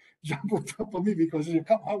jump on top of me because you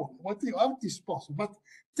come, how is possible? But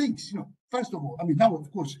things, you know, first of all, I mean, now,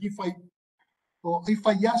 of course, if I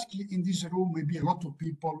ask you in this room, maybe a lot of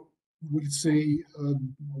people will say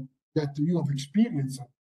that you have experience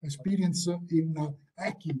in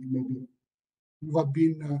hacking, maybe. You have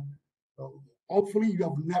been, hopefully you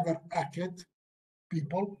have never hacked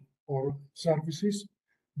people or services,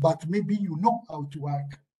 but maybe you know how to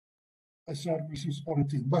hack a services or a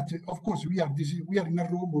thing. But of course, we are in a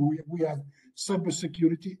room where we are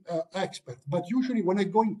cybersecurity experts. But usually when I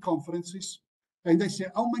go in conferences and I say,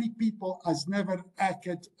 how many people has never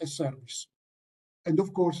hacked a service? And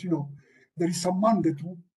of course, you know, there is someone that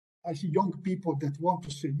I see young people that want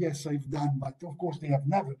to say, yes, I've done, but of course they have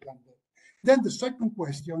never done that. Then the second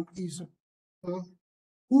question is,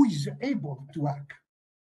 who is able to hack?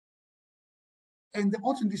 And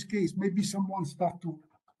also in this case, maybe someone start to,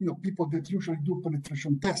 you know, people that usually do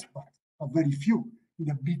penetration tests, but are very few in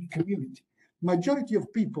a big community. Majority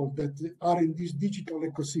of people that are in this digital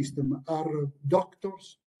ecosystem are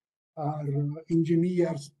doctors, are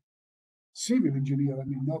engineers, civil engineers, I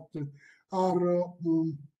mean, not, are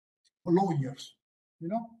lawyers, you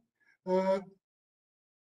know.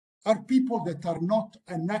 are people that are not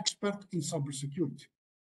an expert in cybersecurity.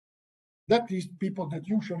 That is people that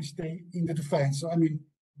usually stay in the defense. I mean,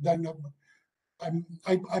 then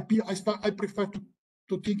I prefer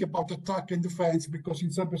to think about attack and defense, because in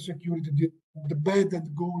cybersecurity, the bad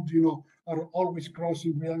and good, you know, are always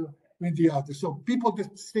crossing with the other. So people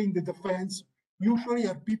that stay in the defense usually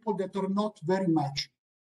are people that are not very much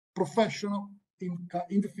professional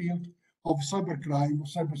in the field of cybercrime, or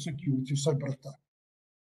cybersecurity, cyber attack.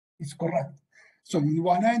 It's correct. So in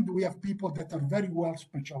one end, we have people that are very well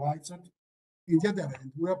specialized. In the other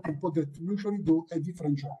end, we have people that usually do a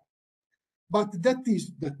different job. But that,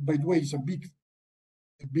 by the way, is a big.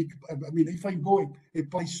 I mean, if I go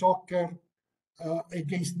and play soccer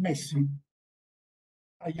against Messi,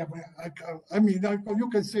 I mean, you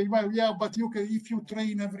can say, well, yeah, but you can, if you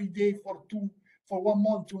train every day for 1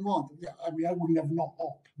 month, 2 months, yeah, I mean, I would have no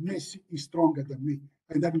hope. Messi is stronger than me,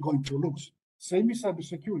 and I'm going to lose. Same in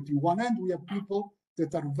cybersecurity. One end, we have people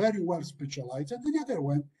that are very well specialized, and the other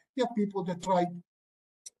one, we have people that try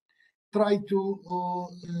to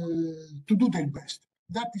do their best.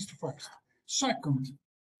 That is the first. Second,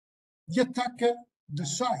 the attacker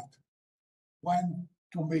decides when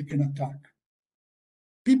to make an attack.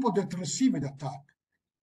 People that receive an attack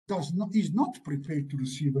is not prepared to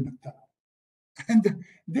receive an attack. And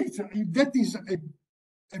that is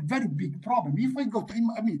a very big problem. If I go to,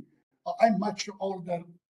 I mean, I'm much older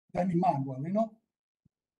than Emmanuel, you know.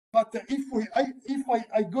 But if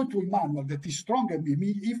I go to Emmanuel that is stronger than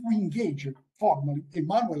me, if we engage formally,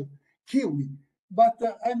 Emmanuel kill me. But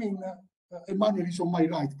I mean, Emmanuel is on my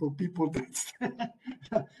right for people that.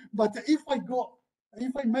 But if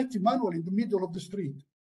I met Emmanuel in the middle of the street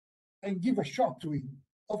and give a shot to him,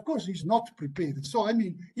 of course he's not prepared. So I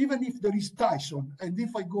mean, even if there is Tyson, and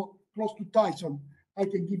if I go close to Tyson, I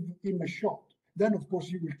can give him a shot. Then of course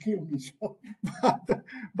he will kill me. So,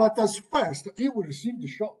 but as first, he will receive the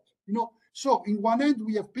shot. You know. So in one end,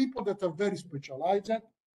 we have people that are very specialized,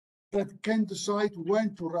 that can decide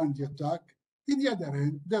when to run the attack. In the other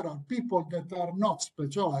end, there are people that are not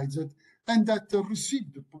specialized and that receive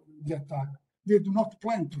the attack. They do not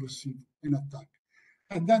plan to receive an attack.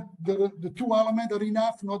 And that the two elements are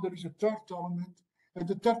enough. Now there is a third element. And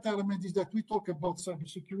the third element is that we talk about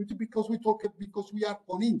cybersecurity because we are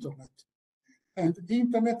on internet. And the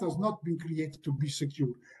internet has not been created to be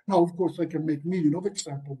secure. Now, of course, I can make millions of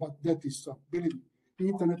examples, but that is, believe me, the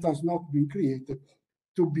internet has not been created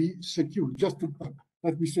to be secure. Just to,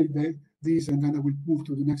 let me say this, and then I will move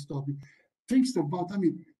to the next topic. Things about, I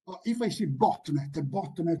mean, if I say botnet, a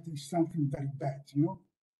botnet is something very bad, you know.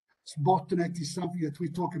 Botnet is something that we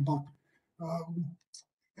talk about.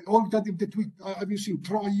 All that we, have you seen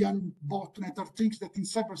Trojan, botnet are things that in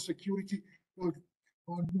cybersecurity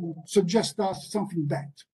suggest us something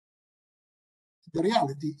bad. The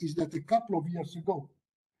reality is that a couple of years ago,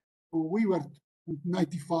 we were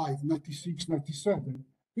 95, 96, 97,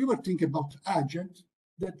 we were thinking about agents,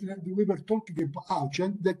 that we were talking about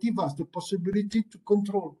agents that give us the possibility to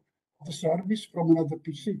control the service from another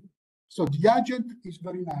PC. So the agent is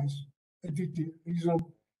very nice. And it is,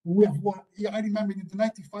 we have one, I remember in the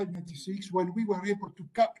 95, 96, when we were able to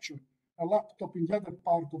capture a laptop in the other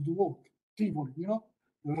part of the world, Tivoli, you know,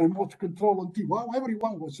 the remote control on Tivoli. Well,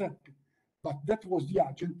 everyone was happy. But that was the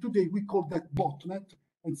agent. Today we call that botnet,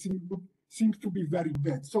 and seems to be very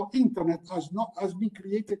bad. So internet has been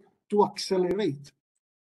created to accelerate.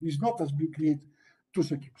 It's not has been created to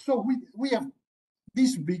secure. So we have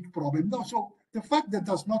this big problem. No, so the fact that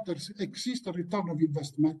does not exist a return of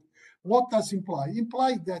investment, what does imply?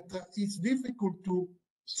 Imply that it's difficult to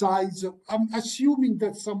size. I'm assuming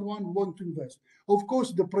that someone wants to invest. Of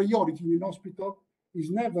course, the priority in hospital is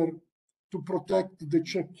never to protect the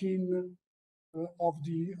check-in of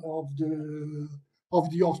the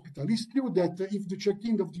hospital. It's true that if the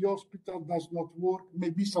check-in of the hospital does not work,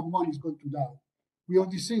 maybe someone is going to die. We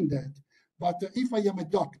already seen that. But if I am a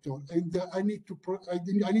doctor and I need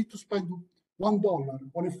to spend $1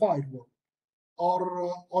 on a firewall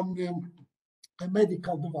or on a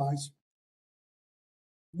medical device,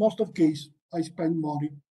 most of the case I spend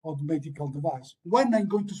money on medical device. When I'm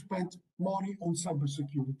going to spend money on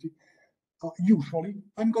cybersecurity, usually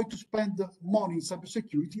I'm going to spend money in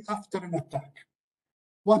cybersecurity after an attack.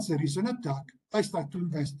 Once there is an attack, I start to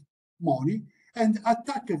invest money, and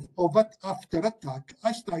after attack,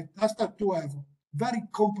 I start to have very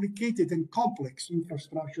complicated and complex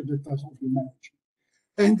infrastructure that has to be managed.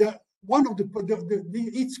 And one of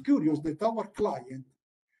it's curious that our client,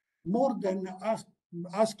 more than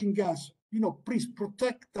asking us, you know, please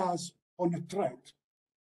protect us on a threat,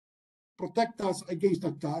 protect us against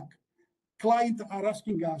attack, clients are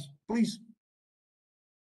asking us, please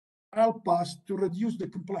help us to reduce the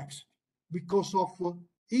complexity because of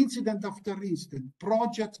incident after incident,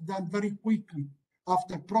 projects done very quickly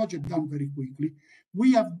after project done very quickly.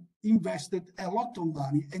 We have invested a lot of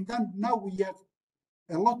money, and then now we have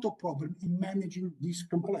a lot of problem in managing this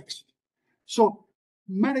complexity. So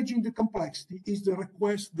managing the complexity is the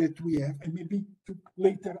request that we have, and maybe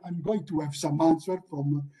later I'm going to have some answer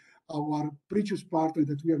from our previous partner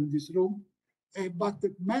that we are in this room. But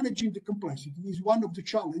managing the complexity is one of the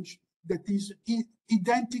challenges that is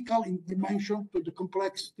identical in dimension to the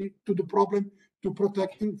complexity, to the problem, to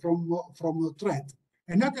protecting from a threat.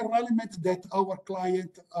 Another element that our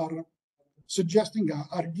clients are suggesting,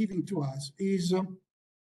 are giving to us is,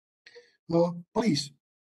 please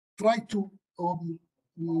try to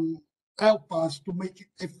help us to make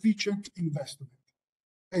efficient investment.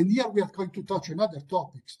 And here we are going to touch on other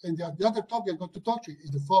topics. And the other topic I'm going to touch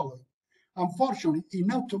is the following. Unfortunately,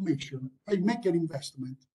 in automation, I make an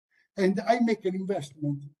investment. And I make an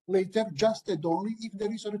investment later just and only if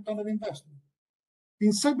there is a return of investment.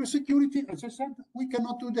 In cybersecurity, as I said, we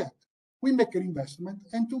cannot do that. We make an investment,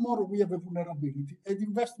 and tomorrow we have a vulnerability. And the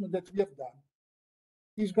investment that we have done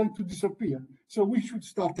is going to disappear. So we should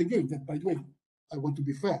start again. That, by the way, I want to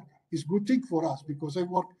be fair. It's a good thing for us because I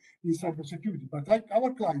work in cybersecurity. But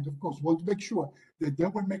our client, of course, want to make sure that they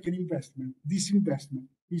will make an investment. This investment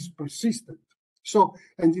is persistent. So,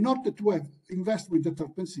 and in order to have investment that are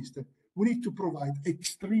persistent, we need to provide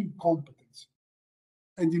extreme competence.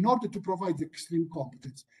 And in order to provide extreme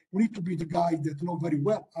competence, we need to be the guy that know very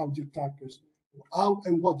well how the attackers, how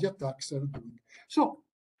and what the attacks are doing. So,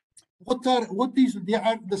 what is the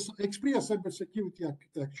Exprivia cybersecurity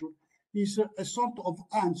architecture is a sort of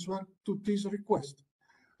answer to this request.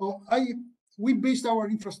 We based our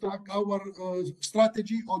infrastructure, our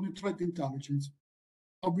strategy on threat intelligence.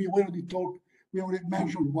 We already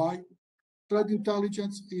mentioned why. Threat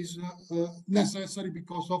intelligence is necessary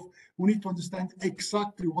because of we need to understand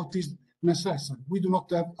exactly what is necessary. We do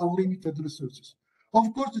not have unlimited resources.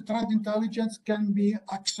 Of course, the threat intelligence can be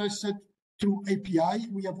accessed through API.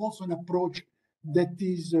 We have also an approach that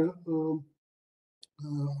is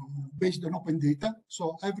based on open data.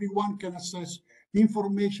 So everyone can access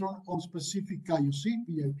information on specific IOC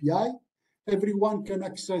via API. Everyone can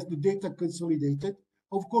access the data consolidated.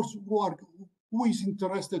 Of course, who is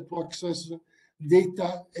interested to access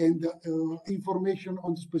data and information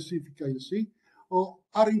on the specific IOC, or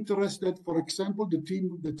are interested, for example, the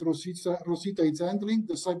team that Rosita is handling,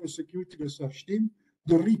 the cybersecurity research team.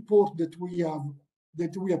 The report that we are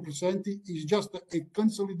presenting is just a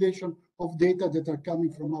consolidation of data that are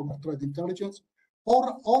coming from our threat intelligence.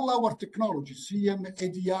 Or all our technologies, CM,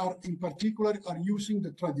 ADR in particular, are using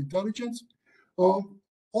the threat intelligence.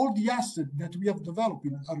 All the assets that we have developed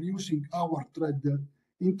are using our threat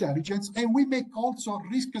intelligence, and we make also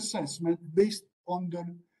risk assessment based on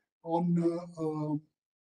the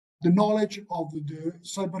knowledge of the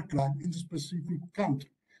cybercrime in the specific country.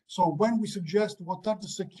 So when we suggest what are the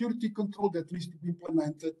security control that needs to be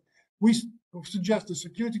implemented, we suggest the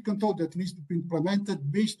security control that needs to be implemented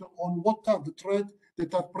based on what are the threats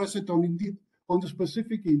that are present on the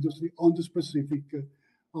specific industry, on the specific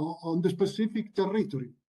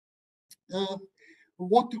territory.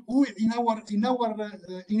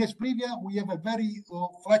 In Exprivia, we have a very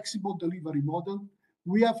flexible delivery model.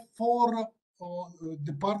 We have 4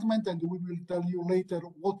 departments, and we will tell you later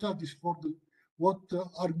what are these 4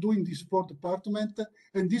 are doing these 4 departments.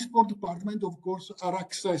 And these 4 departments, of course, are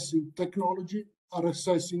accessing technology, are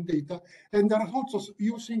accessing data, and are also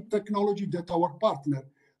using technology that our partner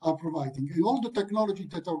are providing. And all the technology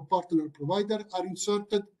that our partner provider are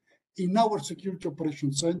inserted in our security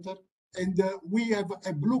operations center. And we have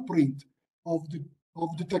a blueprint of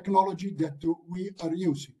the technology that we are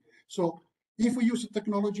using. So if we use the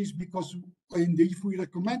technologies because, and if we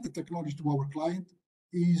recommend the technology to our client,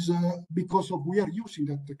 is because of we are using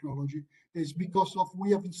that technology, is because of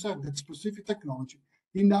we have inserted that specific technology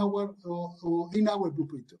in our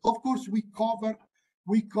blueprint. Of course, we cover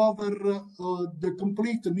the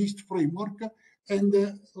complete NIST framework. And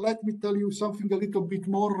let me tell you something a little bit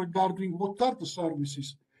more regarding what are the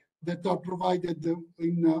services that are provided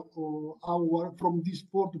from these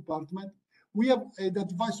 4 departments. We have an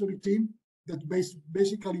advisory team that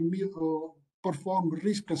basically perform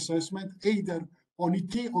risk assessment, either on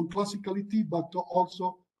IT, on classical IT, but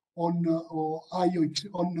also on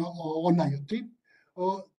IoT.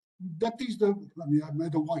 That is the. I mean, I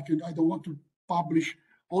don't want to publish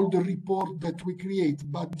all the report that we create,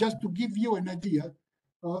 but just to give you an idea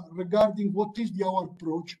regarding what is our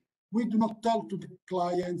approach. We do not tell to the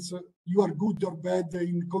clients, you are good or bad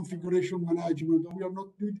in configuration management. We are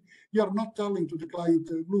not good. You are not telling to the client,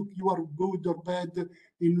 look, you are good or bad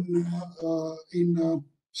in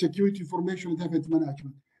security information and event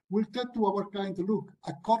management. We'll tell to our client, look,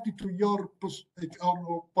 according to your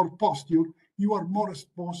posture, you are more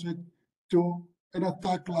exposed to an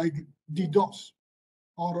attack like DDoS,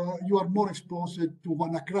 or you are more exposed to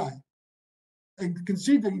WannaCry. And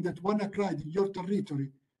considering that WannaCry in your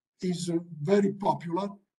territory is very popular,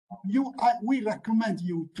 we recommend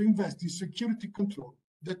you to invest in security control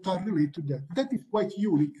that are related to that. That is quite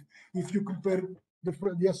unique if you compare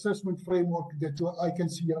the assessment framework that I can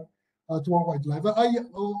see to a wide level.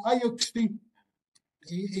 IOXT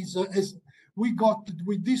is we got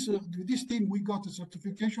with this team, we got a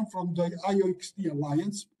certification from the IOXT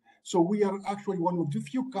Alliance. So we are actually one of the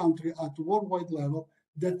few countries at worldwide level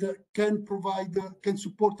that can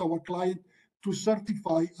support our client to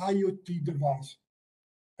certify IoT device.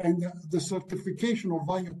 And the certification of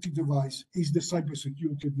IoT device is the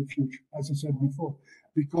cybersecurity of the future, as I said before,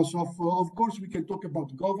 because of course, we can talk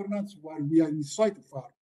about governance while we are inside the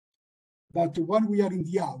farm. But when we are in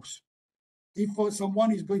the house, if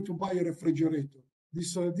someone is going to buy a refrigerator,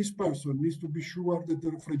 this person needs to be sure that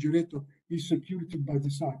the refrigerator is secured by the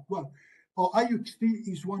side. Well, IoT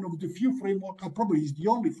is one of the few frameworks, probably is the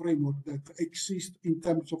only framework that exists in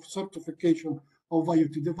terms of certification of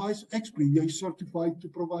IoT device. Exprivia is certified to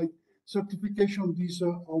provide certification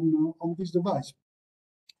on this device.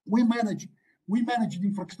 We manage the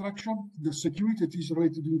infrastructure, the security that is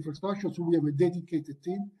related to infrastructure, so we have a dedicated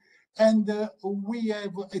team. And we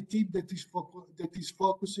have a team that is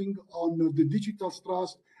focusing on the digital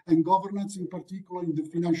trust and governance, in particular in the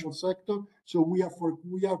financial sector. So we have, for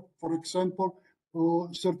example,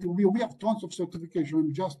 we have tons of certification.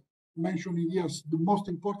 I'm just mentioning here the most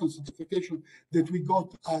important certification that we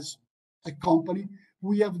got as a company.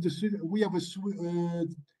 We got the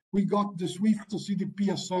SWIFT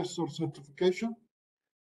CDP assessor certification,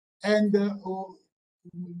 and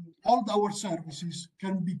all our services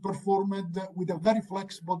can be performed with a very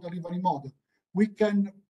flexible delivery model. We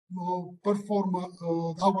can perform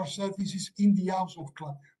our services in the house of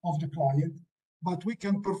the client, but we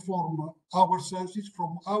can perform our services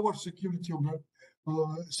from our security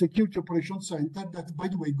operation center that, by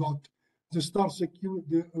the way, got the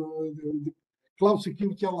the Cloud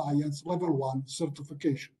Security Alliance Level 1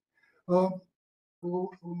 certification.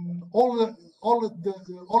 All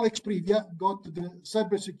Exprivia got the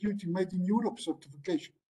Cybersecurity Made in Europe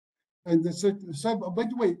certification. And by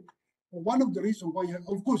the way, one of the reasons why,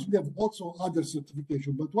 of course, we have also other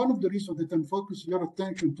certification, but one of the reasons that I'm focusing your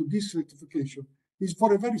attention to this certification is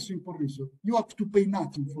for a very simple reason. You have to pay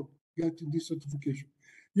nothing for getting this certification.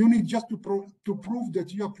 You need just to prove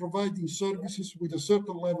that you are providing services with a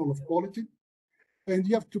certain level of quality, and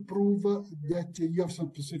you have to prove that you have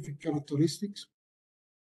some specific characteristics.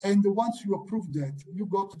 And once you approve that, you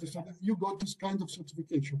got this kind of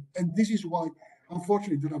certification. And this is why,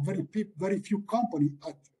 unfortunately, there are very few companies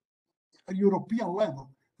at a European level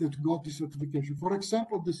that got this certification. For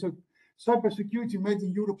example, the Cybersecurity Made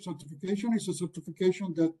in Europe certification is a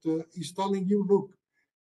certification that is telling you, look,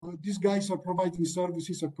 these guys are providing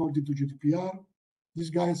services according to GDPR. These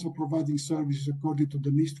guys are providing services according to the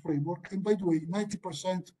NIST framework. And by the way,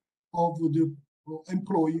 90% of the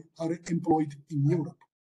employees are employed in Europe.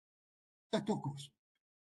 That, of course,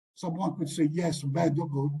 someone could say yes, bad or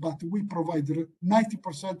good, but we provide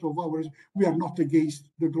 90% of ours. We are not against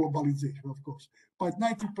the globalization, of course, but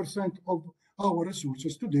 90% of our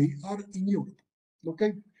resources today are in Europe.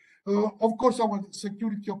 Okay. Of course, our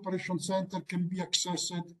security operations center can be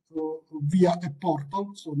accessed via a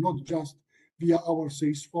portal, so not just via our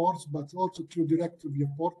Salesforce, but also through direct via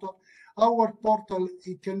portal. Our portal,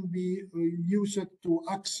 it can be used to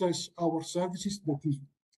access our services. That is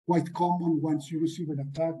quite common once you receive an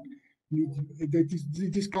attack. That is,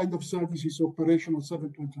 this kind of service is operational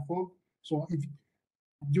 7/24. So if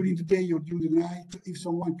during the day or during the night, if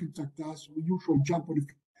someone contacts us, we usually jump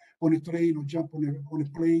on a train or jump on a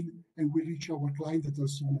plane, and we reach our client that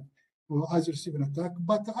has received an attack.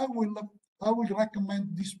 But I will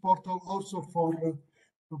recommend this portal also for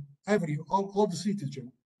all the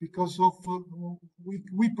citizens, because of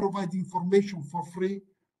we provide information for free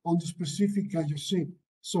on the specific IOC.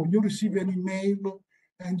 So you receive an email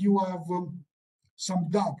and you have some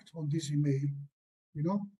doubt on this email,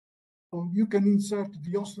 you can insert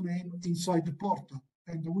the host name inside the portal,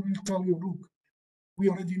 and we will tell you, look, we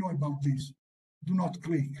already know about this. Do not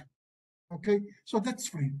click. Okay, so that's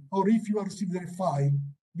free. Or if you have received a file,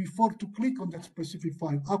 before to click on that specific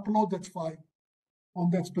file, upload that file on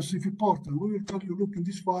that specific portal. We will tell you, look, in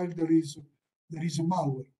this file there is a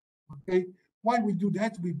malware. Okay, why we do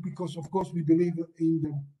that? Because of course we believe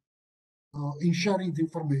in sharing the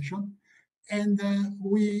information, and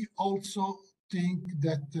we also think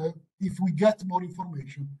that if we get more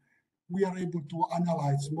information, we are able to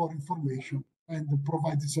analyze more information and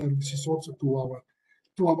provide the services also to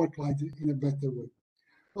our client in a better way.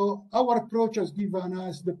 So our approach has given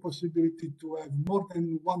us the possibility to have more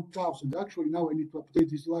than 1,000. Actually, now I need to update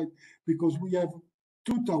this slide because we have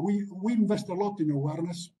 2,000. We invest a lot in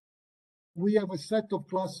awareness. We have a set of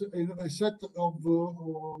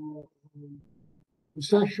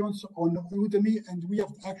sessions on Udemy, and we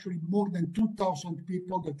have actually more than 2,000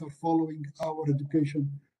 people that are following our education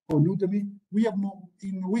on Udemy. We have more.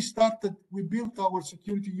 We built our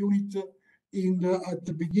security unit at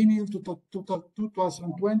the beginning of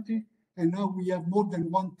 2020, and now we have more than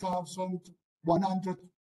 1,100,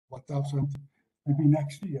 maybe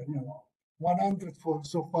next year, 100 for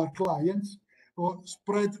so far clients,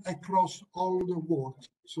 spread across all the world.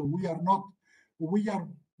 So we are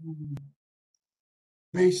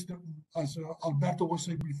based, as Alberto was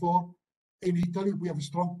saying before, in Italy. We have a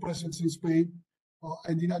strong presence in Spain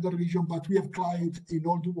and in other regions, but we have clients in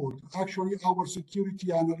all the world. Actually, our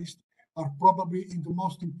security analysts are probably in the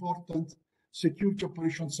most important security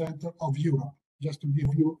operations center of Europe, just to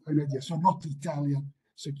give you an idea. So not Italian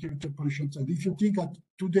security operations center. If you think at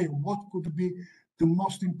today, what could be the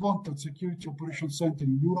most important security operations center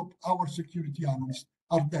in Europe, our security analysts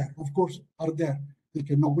are there, of course, are there. We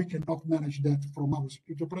cannot manage that from our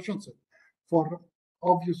security operations center for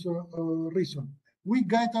obvious reason. We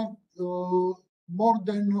gather more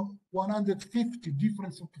than 150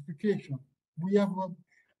 different certifications. We have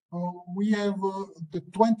the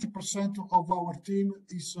 20% of our team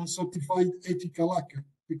is certified ethical hacker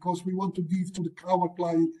because we want to give to our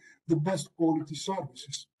client the best quality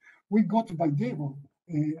services. We got by Devo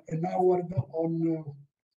an award on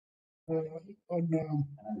a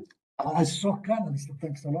SOC analyst.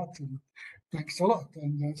 Thanks a lot. Thanks a lot.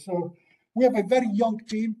 And so we have a very young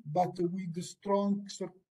team, but with the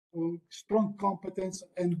strong competence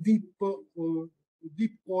and deep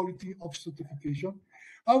quality of certification.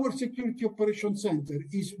 Our security operations center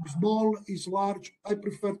is small, is large. I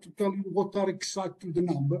prefer to tell you what are exactly the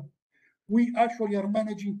number. We actually are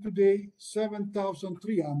managing today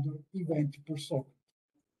 7,300 events per second.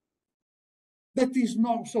 That is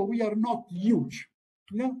not, so we are not huge,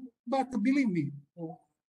 but believe me,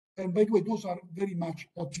 and by the way, those are very much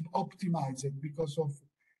optimized because of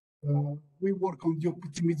we work on the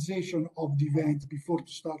optimization of the event before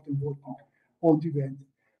to start and work on the event.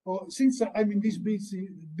 Since I'm in this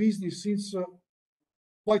business since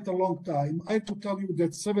quite a long time, I have to tell you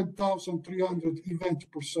that 7,300 events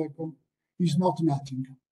per second is not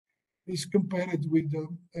nothing. It's compared with a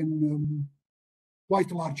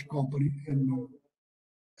quite large company in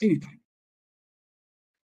Italy.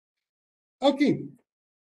 Okay,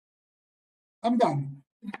 I'm done.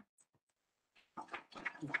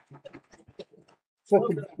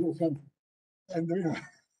 And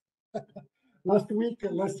last week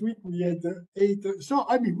we had 8. So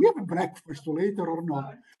I mean, we have a breakfast later or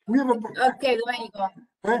not? We have a. Okay, Domenico.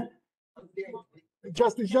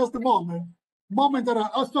 Just a moment. That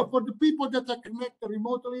also for the people that are connected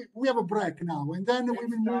remotely, we have a break now, and then we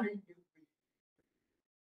will move.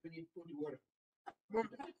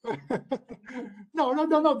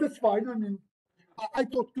 No, that's fine. I mean, I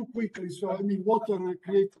talk too quickly, so I mean, water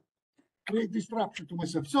create disruption to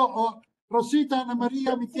myself. So, Rosita, Anna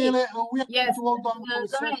Maria, Michele, we are going to hold on for a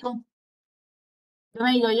second.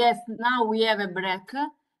 Domenico, yes, now we have a break.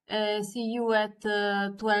 See you at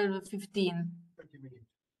 12:15. 30 minutes.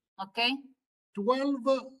 Okay? 12,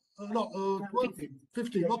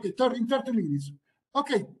 15. Okay, in 30 minutes.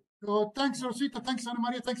 Okay. Thanks, Rosita. Thanks, Anna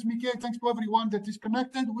Maria. Thanks, Michele. Thanks to everyone that is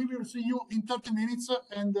connected. We will see you in 30 minutes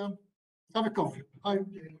and have a coffee.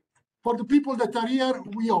 For the people that are here,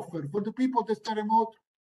 we offer. For the people that are remote,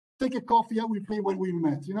 take a coffee. I will pay when we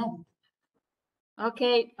met,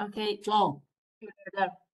 Okay. Ciao.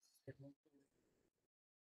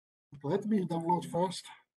 Let me download first.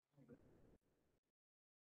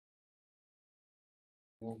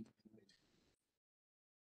 No,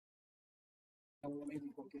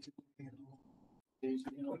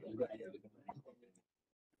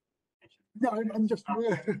 I'm just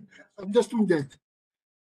doing that.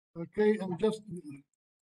 Okay, I'm just.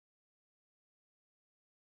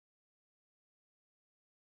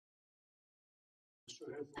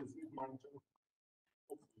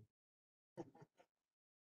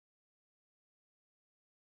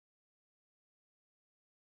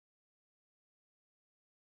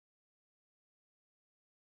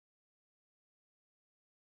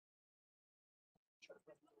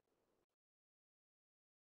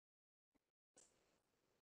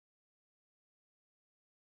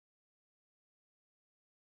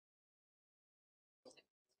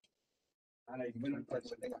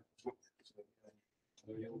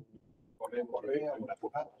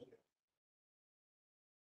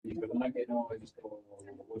 Y perdona que no he visto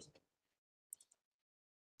vuestro.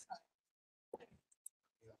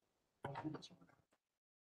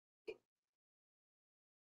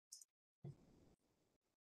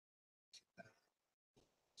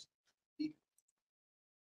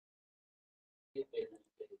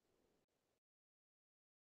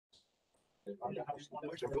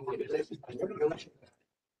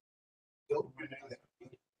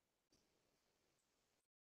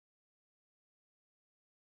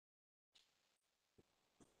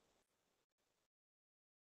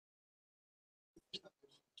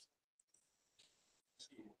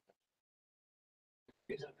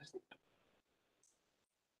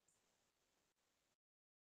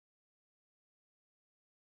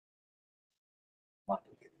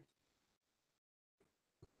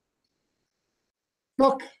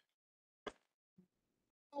 Look.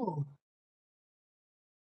 Oh.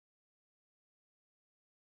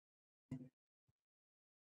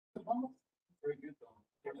 Very good.